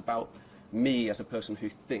it's about me as a person who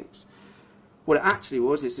thinks. What it actually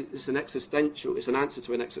was is it's an answer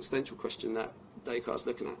to an existential question that Descartes is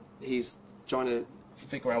looking at. He's trying to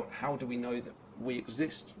figure out, how do we know that we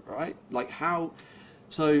exist, right? Like how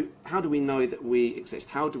do we know that we exist?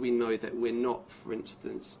 How do we know that we're not, for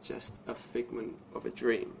instance, just a figment of a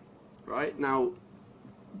dream, right? Now,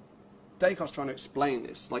 Descartes trying to explain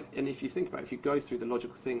this, like, and if you think about it, if you go through the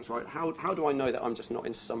logical things, right, how do I know that I'm just not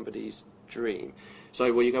in somebody's dream?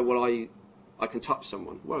 So, well, you go, well, I can touch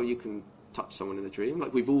someone. Well, you can touch someone in a dream.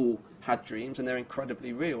 Like, we've all had dreams, and they're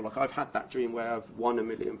incredibly real. Like, I've had that dream where I've won £1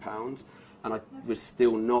 million, and I was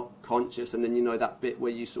still not conscious, and then, you know, that bit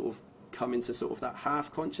where you sort of come into sort of that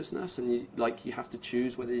half consciousness, and you have to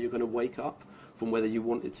choose whether you're going to wake up from whether you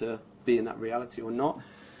wanted to be in that reality or not.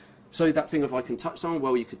 So that thing of I can touch someone,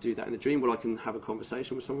 well, you could do that in a dream. Well, I can have a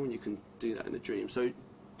conversation with someone, you can do that in a dream. So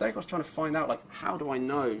Descartes trying to find out, like, how do I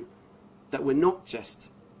know that we're not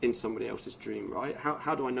just in somebody else's dream, right?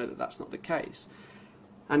 How do I know that that's not the case?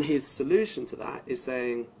 And his solution to that is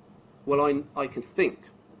saying, well, I can think,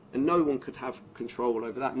 and no one could have control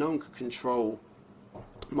over that. No one could control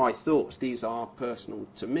my thoughts. These are personal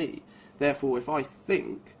to me. Therefore, if I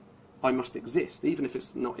think, I must exist. Even if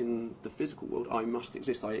it's not in the physical world, I must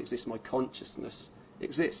exist. I exist. My consciousness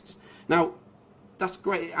exists. Now, that's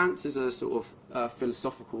great. It answers a sort of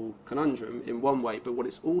philosophical conundrum in one way, but what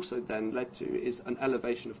it's also then led to is an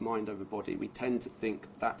elevation of mind over body. We tend to think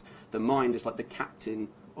that the mind is like the captain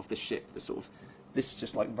of the ship, the sort of, this is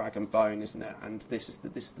just like rag and bone, isn't it? And this is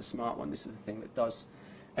the smart one. This is the thing that does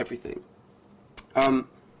everything.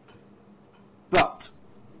 But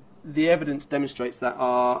the evidence demonstrates that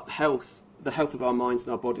the health of our minds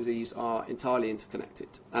and our bodies are entirely interconnected,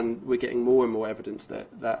 and we're getting more and more evidence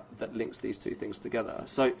that links these two things together.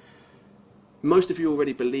 So most of you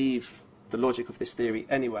already believe the logic of this theory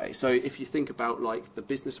anyway. So if you think about like the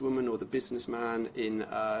businesswoman or the businessman in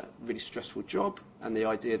a really stressful job, and the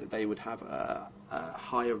idea that they would have a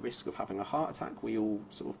higher risk of having a heart attack, we all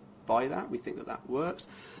sort of buy that. We think that works.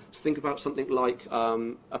 So think about something like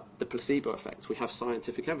the placebo effect. We have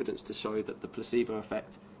scientific evidence to show that the placebo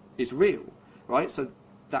effect is real, right? So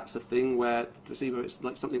that's a thing where the placebo is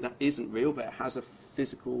like something that isn't real, but it has a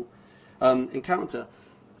physical encounter.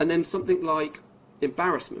 And then something like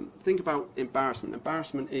embarrassment. Think about embarrassment.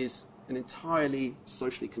 Embarrassment is an entirely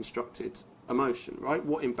socially constructed emotion, right?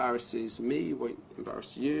 What embarrasses me won't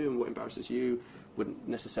embarrass you, and what embarrasses you wouldn't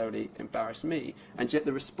necessarily embarrass me. And yet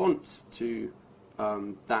the response to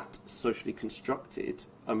that socially constructed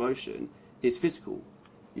emotion is physical.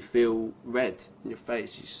 You feel red in your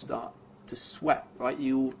face, you start to sweat, right? Do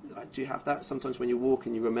you have that? Sometimes when you walk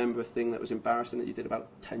and you remember a thing that was embarrassing that you did about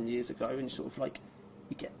 10 years ago, and you sort of like,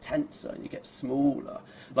 you get tenser and you get smaller.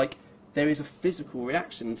 Like, there is a physical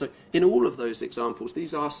reaction. So in all of those examples,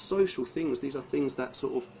 these are social things. These are things that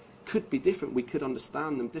sort of could be different. We could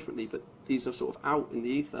understand them differently, but these are sort of out in the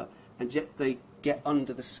ether, and yet they get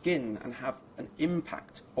under the skin and have an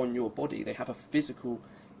impact on your body. They have a physical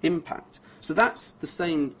impact. So that's the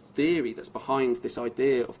same theory that's behind this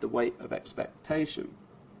idea of the weight of expectation.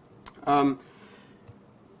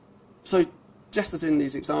 So just as in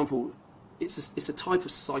these examples, it's a type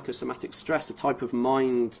of psychosomatic stress, a type of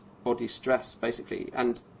mind-body stress, basically.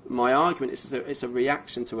 And my argument is it's a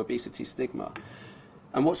reaction to obesity stigma.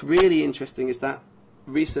 And what's really interesting is that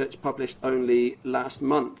research published only last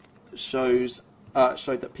month showed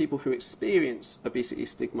that people who experience obesity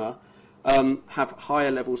stigma have higher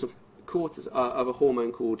levels of a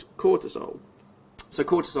hormone called cortisol. So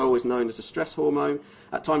cortisol is known as a stress hormone.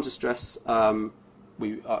 At times of stress, our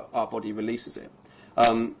body releases it.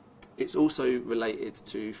 It's also related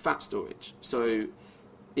to fat storage. So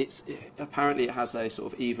apparently it has a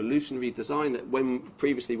sort of evolutionary design that when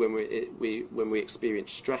we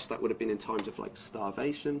experience stress, that would have been in times of like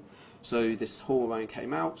starvation. So this hormone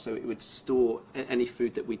came out, so it would store any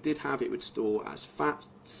food that we did have, it would store as fat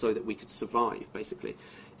so that we could survive, basically.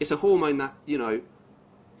 It's a hormone that,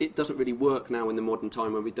 it doesn't really work now in the modern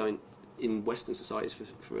time when we don't, in Western societies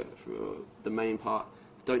for the main part,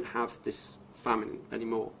 don't have this famine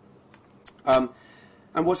anymore.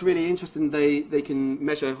 And what's really interesting, they can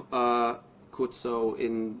measure cortisol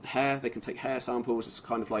in hair. They can take hair samples. It's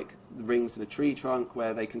kind of like rings in a tree trunk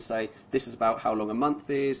where they can say, this is about how long a month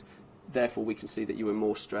is. Therefore, we can see that you were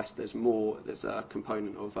more stressed. There's a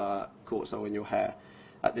component of cortisol in your hair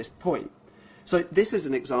at this point. So this is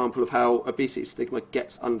an example of how obesity stigma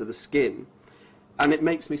gets under the skin. And it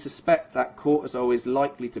makes me suspect that cortisol is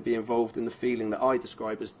likely to be involved in the feeling that I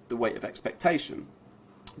describe as the weight of expectation.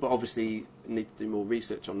 But obviously, need to do more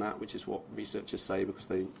research on that, which is what researchers say because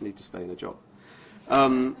they need to stay in a job.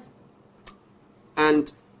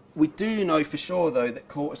 And we do know for sure, though, that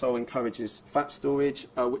cortisol encourages fat storage,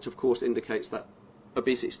 which of course indicates that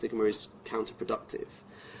obesity stigma is counterproductive.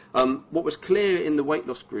 What was clear in the weight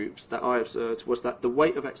loss groups that I observed was that the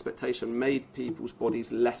weight of expectation made people's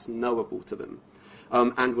bodies less knowable to them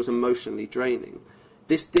and was emotionally draining.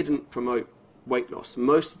 This didn't promote weight loss.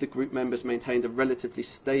 Most of the group members maintained a relatively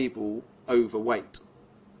stable overweight,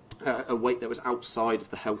 a weight that was outside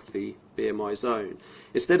of the healthy BMI zone.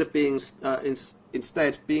 Instead, being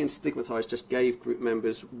stigmatised just gave group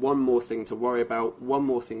members one more thing to worry about, one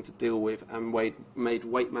more thing to deal with, and made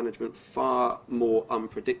weight management far more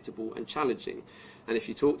unpredictable and challenging. And if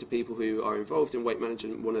you talk to people who are involved in weight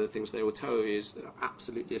management, one of the things they will tell you is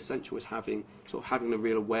absolutely essential is having a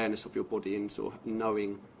real awareness of your body and sort of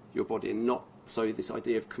knowing your body, and not so this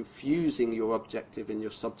idea of confusing your objective and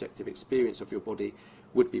your subjective experience of your body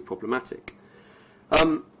would be problematic.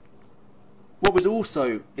 What was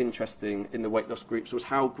also interesting in the weight loss groups was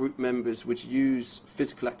how group members would use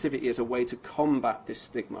physical activity as a way to combat this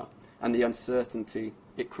stigma and the uncertainty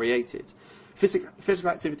it created. Physical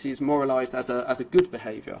activity is moralised as a good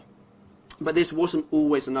behaviour, but this wasn't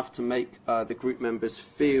always enough to make the group members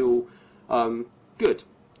feel good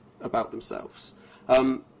about themselves.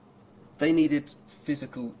 They needed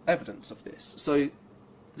physical evidence of this. So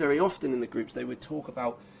very often in the groups they would talk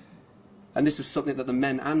about, and this was something that the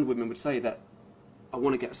men and women would say, that I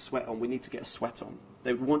want to get a sweat on, we need to get a sweat on.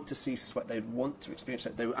 They would want to see sweat, they would want to experience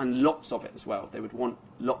it, and lots of it as well. They would want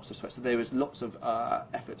lots of sweat. So there was lots of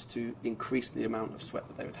efforts to increase the amount of sweat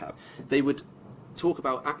that they would have. They would talk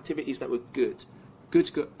about activities that were good,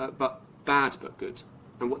 but bad but good.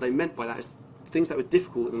 And what they meant by that is things that were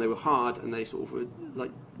difficult and they were hard and they sort of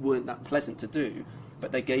weren't that pleasant to do,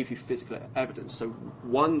 but they gave you physical evidence. So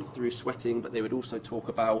one through sweating, but they would also talk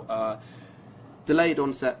about delayed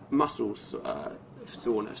onset muscle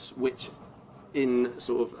soreness, which in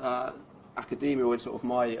sort of academia or in sort of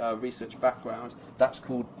my research background, that's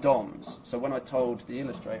called DOMS. So when I told the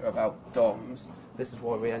illustrator about DOMS, this is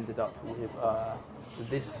why we ended up with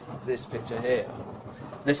this picture here.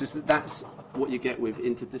 That's what you get with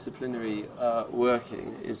interdisciplinary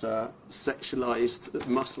working, is sexualized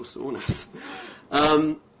muscle soreness.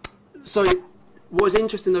 So what was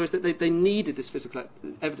interesting, though, is that they needed this physical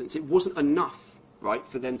evidence. It wasn't enough, right,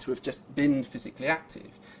 for them to have just been physically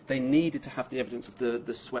active. They needed to have the evidence of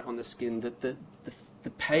the sweat on the skin, the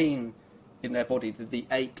pain in their body, the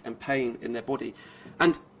ache and pain in their body.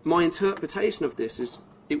 And my interpretation of this is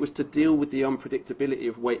it was to deal with the unpredictability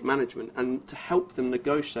of weight management and to help them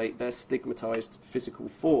negotiate their stigmatised physical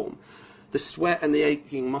form. The sweat and the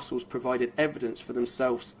aching muscles provided evidence for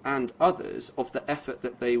themselves and others of the effort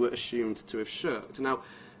that they were assumed to have shirked. Now,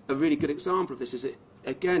 a really good example of this is,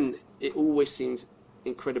 it always seemed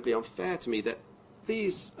incredibly unfair to me that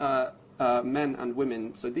these men and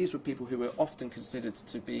women, so these were people who were often considered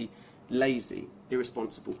to be lazy,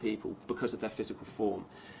 irresponsible people because of their physical form.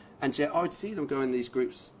 And yet I would see them go in these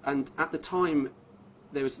groups, and at the time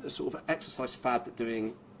there was a sort of exercise fad that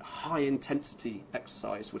doing high intensity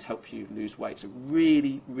exercise would help you lose weight. So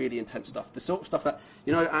really, really intense stuff. The sort of stuff that,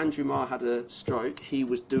 Andrew Marr had a stroke, he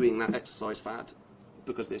was doing that exercise fad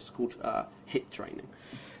because this is called HIIT training.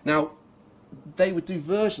 Now, they would do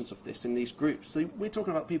versions of this in these groups. So we're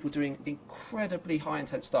talking about people doing incredibly high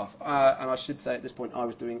intense stuff. And I should say at this point I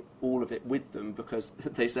was doing all of it with them because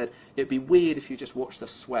they said it'd be weird if you just watched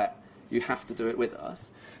us sweat. You have to do it with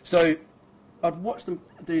us. So I'd watch them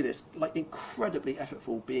do this, like incredibly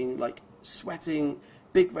effortful, being like sweating,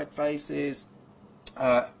 big red faces,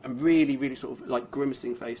 and really, really sort of like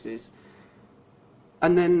grimacing faces.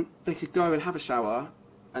 And then they could go and have a shower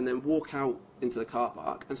and then walk out into the car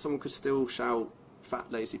park and someone could still shout fat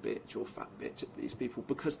lazy bitch or fat bitch at these people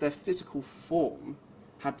because their physical form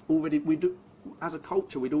had already, as a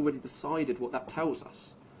culture, we'd already decided what that tells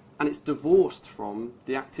us. And it's divorced from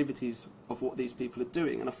the activities of what these people are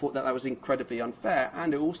doing. And I thought that was incredibly unfair.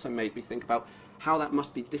 And it also made me think about how that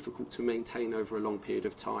must be difficult to maintain over a long period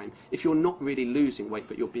of time. If you're not really losing weight,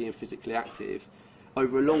 but you're being physically active,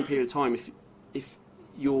 over a long period of time, if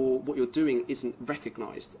what you're doing isn't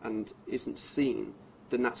recognised and isn't seen,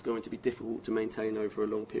 then that's going to be difficult to maintain over a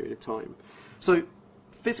long period of time. So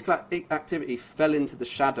physical activity fell into the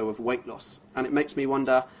shadow of weight loss. And it makes me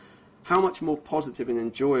wonder, how much more positive and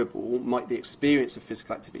enjoyable might the experience of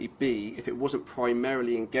physical activity be if it wasn't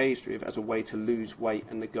primarily engaged with as a way to lose weight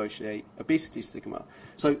and negotiate obesity stigma?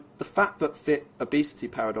 So the fat but fit obesity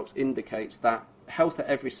paradox indicates that health at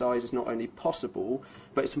every size is not only possible,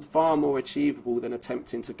 but it's far more achievable than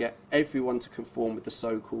attempting to get everyone to conform with the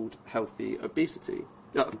so-called healthy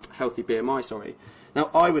BMI, sorry. Now,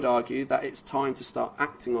 I would argue that it's time to start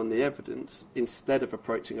acting on the evidence instead of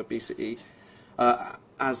approaching obesity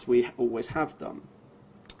as we always have done.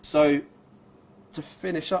 So, to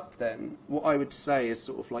finish up then, what I would say is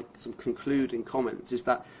sort of like some concluding comments is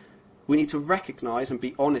that we need to recognise and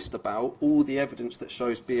be honest about all the evidence that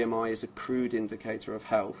shows BMI is a crude indicator of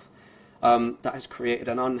health that has created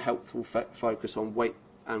an unhelpful focus on weight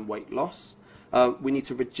and weight loss. We need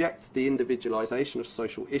to reject the individualisation of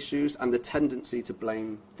social issues and the tendency to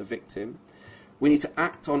blame the victim. We need to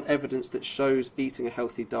act on evidence that shows eating a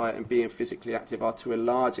healthy diet and being physically active are to a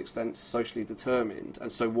large extent socially determined,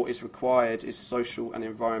 and so what is required is social and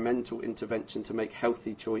environmental intervention to make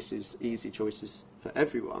healthy choices, easy choices for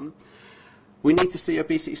everyone. We need to see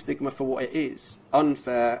obesity stigma for what it is,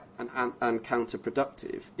 unfair and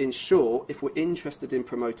counterproductive. In short, if we're interested in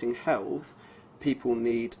promoting health, people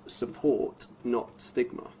need support, not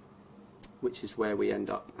stigma, which is where we end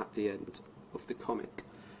up at the end of the comic.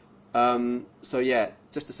 So yeah,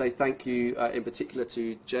 just to say thank you in particular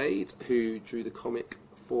to Jade, who drew the comic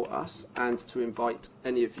for us, and to invite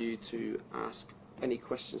any of you to ask any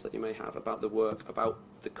questions that you may have about the work, about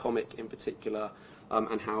the comic in particular,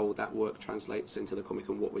 and how that work translates into the comic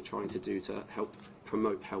and what we're trying to do to help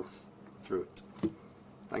promote health through it.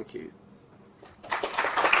 Thank you.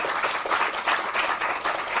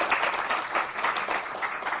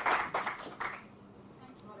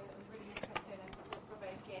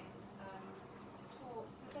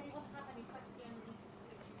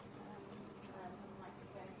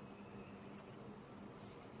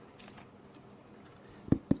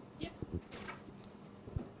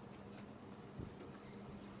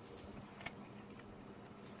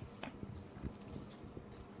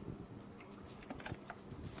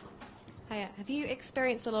 Hiya. Have you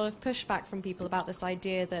experienced a lot of pushback from people about this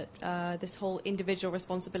idea that this whole individual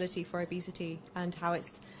responsibility for obesity and how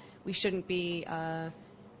we shouldn't be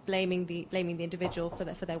blaming the individual for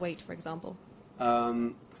their weight, for example?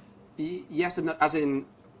 Yes, and as in,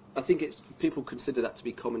 I think people consider that to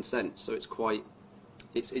be common sense. So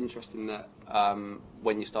it's interesting that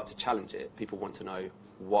when you start to challenge it, people want to know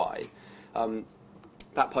why.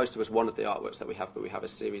 That poster was one of the artworks that we have, but we have a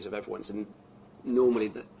series of everyone's, and normally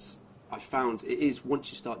I found it is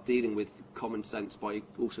once you start dealing with common sense by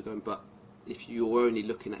also going, but if you're only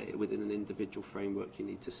looking at it within an individual framework, you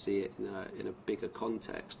need to see it in a bigger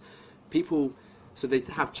context. People, so they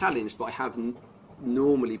have challenged, but I have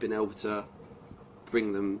normally been able to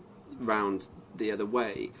bring them round the other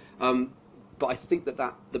way. But I think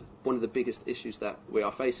that one of the biggest issues that we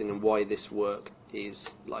are facing, and why this work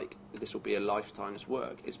is like, this will be a lifetime's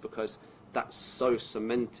work, is because that's so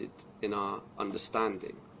cemented in our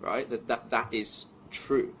understanding, right? That is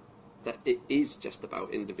true. That it is just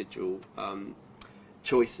about individual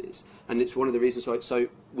choices. And it's one of the reasons why, so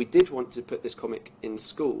we did want to put this comic in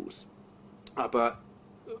schools, and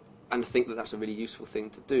I think that that's a really useful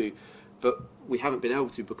thing to do, but we haven't been able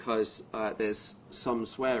to because there's some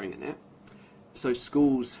swearing in it. So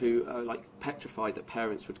schools who are like petrified that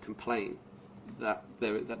parents would complain that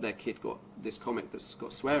their kid got this comic that's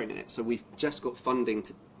got swearing in it. So we've just got funding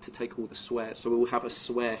to take all the swear. So we'll have a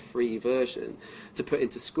swear-free version to put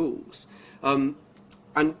into schools. And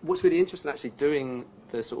what's really interesting, actually, doing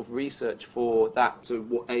the sort of research for that, to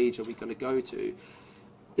what age are we going to go to?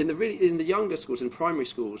 In the younger schools, in primary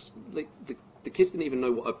schools, like the kids didn't even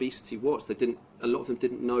know what obesity was. A lot of them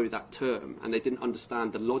didn't know that term, and they didn't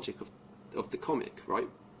understand the logic of the comic, right?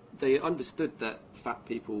 They understood that fat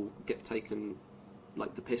people get taken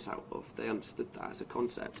like the piss out of. They understood that as a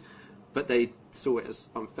concept, but they saw it as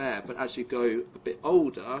unfair. But as you go a bit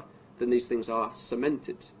older, then these things are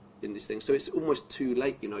cemented in these things. So it's almost too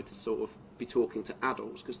late, you know, to sort of be talking to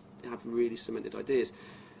adults because they have really cemented ideas.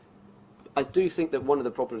 I do think that one of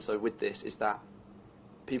the problems, though, with this is that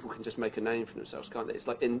people can just make a name for themselves, can't they? It's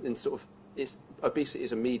like in sort of, obesity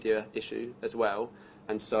is a media issue as well,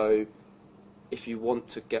 and so if you want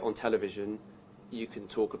to get on television, you can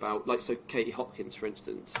talk about, like, so Katie Hopkins, for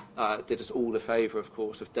instance, did us all the favour, of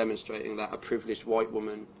course, of demonstrating that a privileged white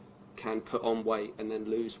woman can put on weight and then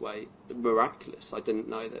lose weight. Miraculous. I didn't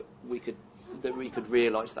know that we could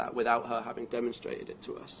realise that without her having demonstrated it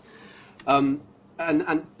to us.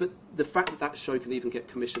 But the fact that show can even get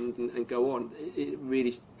commissioned and go on, it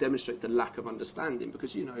really demonstrates the lack of understanding,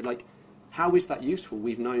 because, you know, like, how is that useful?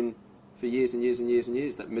 We've known for years and years and years and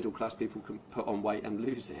years that middle class people can put on weight and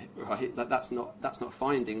lose it, right? That's not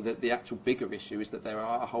finding that the actual bigger issue is that there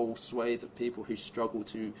are a whole swathe of people who struggle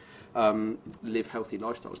to live healthy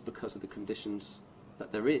lifestyles because of the conditions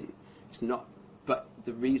that they're in. It's not, but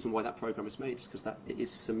the reason why that programme is made is because that it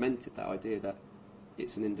is cemented, that idea that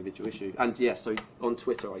it's an individual issue. And yeah, so on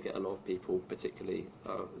Twitter I get a lot of people, particularly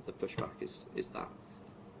the pushback is that,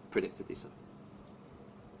 predictably so.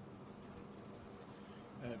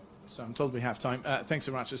 So I'm told we have time. Thanks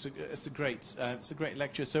so much. It's a great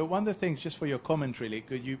lecture. So one of the things, just for your comment, really,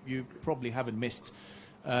 you probably haven't missed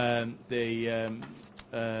the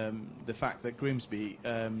fact that Grimsby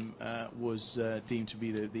was deemed to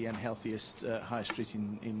be the unhealthiest high street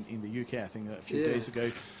in the UK, I think, a few days ago.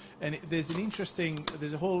 And there's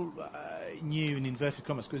a whole new, in inverted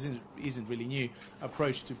commas, because it isn't really new,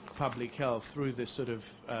 approach to public health through this sort of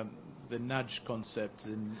the nudge concept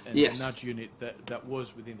and yes. the nudge unit that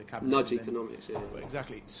was within the cabinet. Nudge economics, yeah.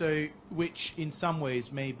 Exactly. So, which in some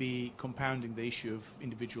ways may be compounding the issue of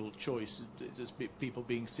individual choice, just people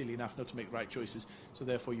being silly enough not to make right choices, so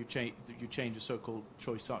therefore you change the so-called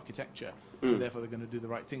choice architecture, and therefore they're going to do the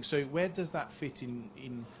right thing. So where does that fit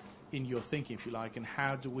in your thinking, if you like, and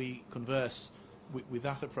how do we converse with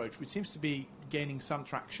that approach, which seems to be gaining some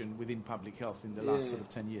traction within public health in the last sort of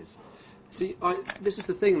 10 years? See, this is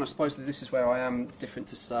the thing, and I suppose that this is where I am different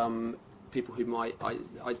to some people who might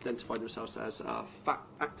identify themselves as fat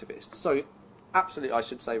activists. So, absolutely, I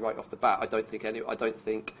should say right off the bat, I don't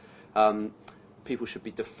think people should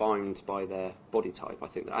be defined by their body type. I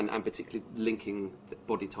think, and particularly linking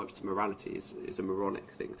body types to morality is a moronic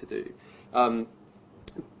thing to do.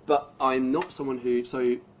 But I'm not someone who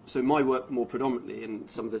so my work more predominantly, and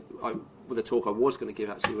some of the talk I was going to give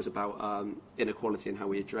actually was about inequality and how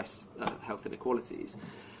we address health inequalities.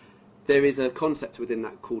 There is a concept within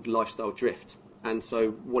that called lifestyle drift, and so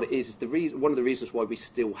what it is one of the reasons why we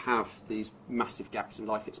still have these massive gaps in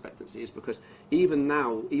life expectancy is because even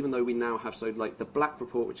though we now have, so like the Black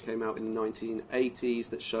Report, which came out in the 1980s,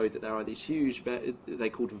 that showed that there are these huge they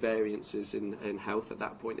called variances in health at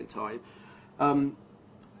that point in time.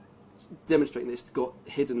 Demonstrating this got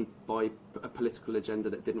hidden by a political agenda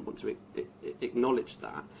that didn't want to acknowledge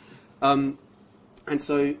that, and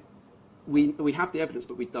so we have the evidence,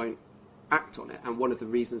 but we don't act on it. And one of the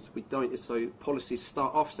reasons we don't is so policies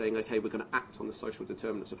start off saying, okay, we're going to act on the social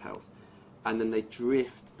determinants of health, and then they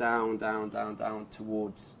drift down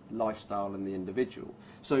towards lifestyle and the individual.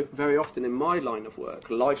 So very often in my line of work,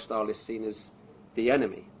 lifestyle is seen as the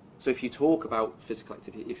enemy. So if you talk about physical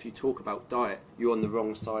activity, if you talk about diet, you're on the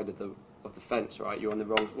wrong side of of the fence, right? You're on the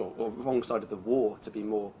wrong side of the war, to be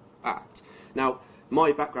more apt. Now,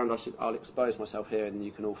 my background, I'll expose myself here, and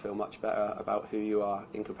you can all feel much better about who you are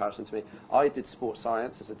in comparison to me. I did sports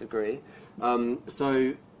science as a degree,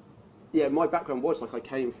 so yeah, my background was like I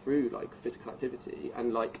came through like physical activity,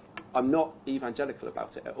 and like I'm not evangelical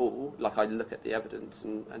about it at all. Like I look at the evidence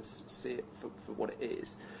and see it for what it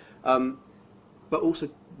is. But also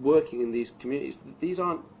working in these communities, these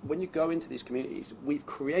aren't, when you go into these communities, we've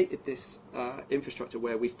created this infrastructure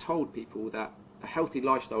where we've told people that a healthy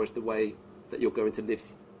lifestyle is the way that you're going to live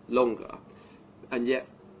longer, and yet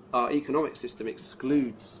our economic system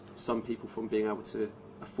excludes some people from being able to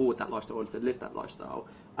afford that lifestyle or to live that lifestyle,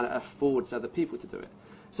 and it affords other people to do it.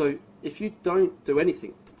 So if you don't do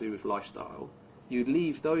anything to do with lifestyle, you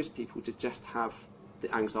leave those people to just have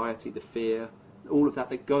the anxiety, the fear, all of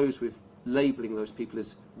that goes with labelling those people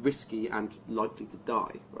as risky and likely to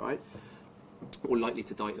die, right? Or likely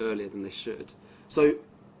to die earlier than they should. So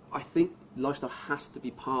I think lifestyle has to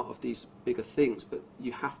be part of these bigger things, but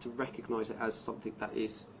you have to recognise it as something that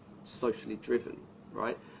is socially driven,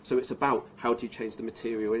 right? So it's about how do you change the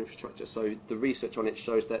material infrastructure. So the research on it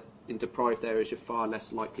shows that in deprived areas you're far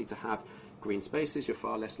less likely to have green spaces, you're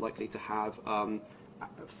far less likely to have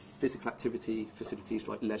physical activity facilities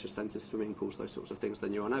like leisure centres, swimming pools, those sorts of things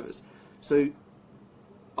than you are on others. So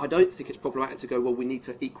I don't think it's problematic to go, well, we need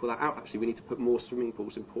to equal that out, actually. We need to put more swimming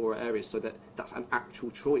pools in poorer areas so that that's an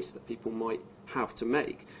actual choice that people might have to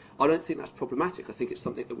make. I don't think that's problematic. I think it's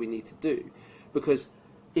something that we need to do. Because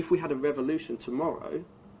if we had a revolution tomorrow,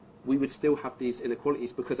 we would still have these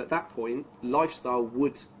inequalities, because at that point, lifestyle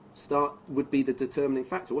would be the determining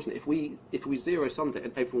factor, wasn't it? If we zero-summed it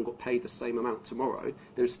and everyone got paid the same amount tomorrow,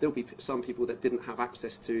 there would still be some people that didn't have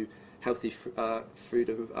access to healthy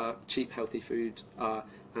food, cheap healthy food,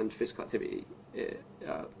 and physical activity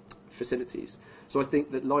facilities. So I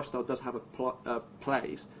think that lifestyle does have a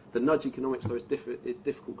place. The nudge economics, though, is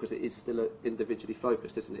difficult because it is still individually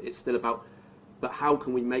focused, isn't it? It's still about, but how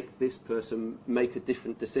can we make this person make a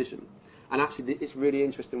different decision? And actually, it's really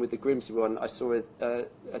interesting with the Grimsby one. I saw a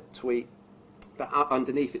tweet that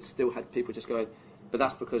underneath it still had people just going, but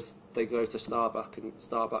that's because they go to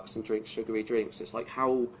Starbucks and drink sugary drinks. It's like,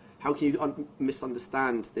 how can you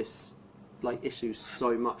misunderstand this like issue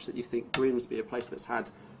so much that you think Grimsby, a place that's had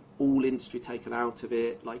all industry taken out of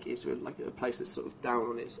it, like it's like a place that's sort of down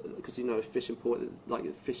on it, because you know fishing like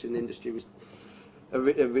the fishing industry was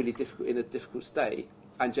really difficult state.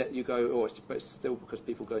 And yet you go, but it's still because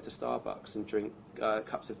people go to Starbucks and drink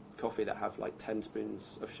cups of coffee that have like 10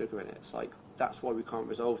 spoons of sugar in it. It's like, that's why we can't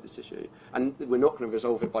resolve this issue. And we're not going to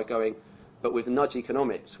resolve it by going, but with nudge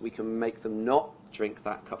economics, we can make them not drink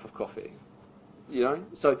that cup of coffee. You know?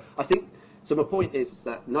 So I think, so my point is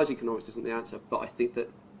that nudge economics isn't the answer, but I think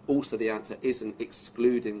that also the answer isn't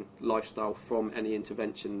excluding lifestyle from any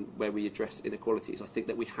intervention where we address inequalities. I think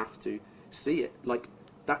that we have to see it. Like,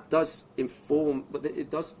 that does inform, but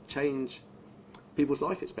it does change people's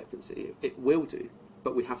life expectancy. It will do,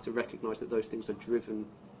 but we have to recognise that those things are driven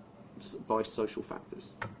by social factors.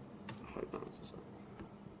 I hope that answers that.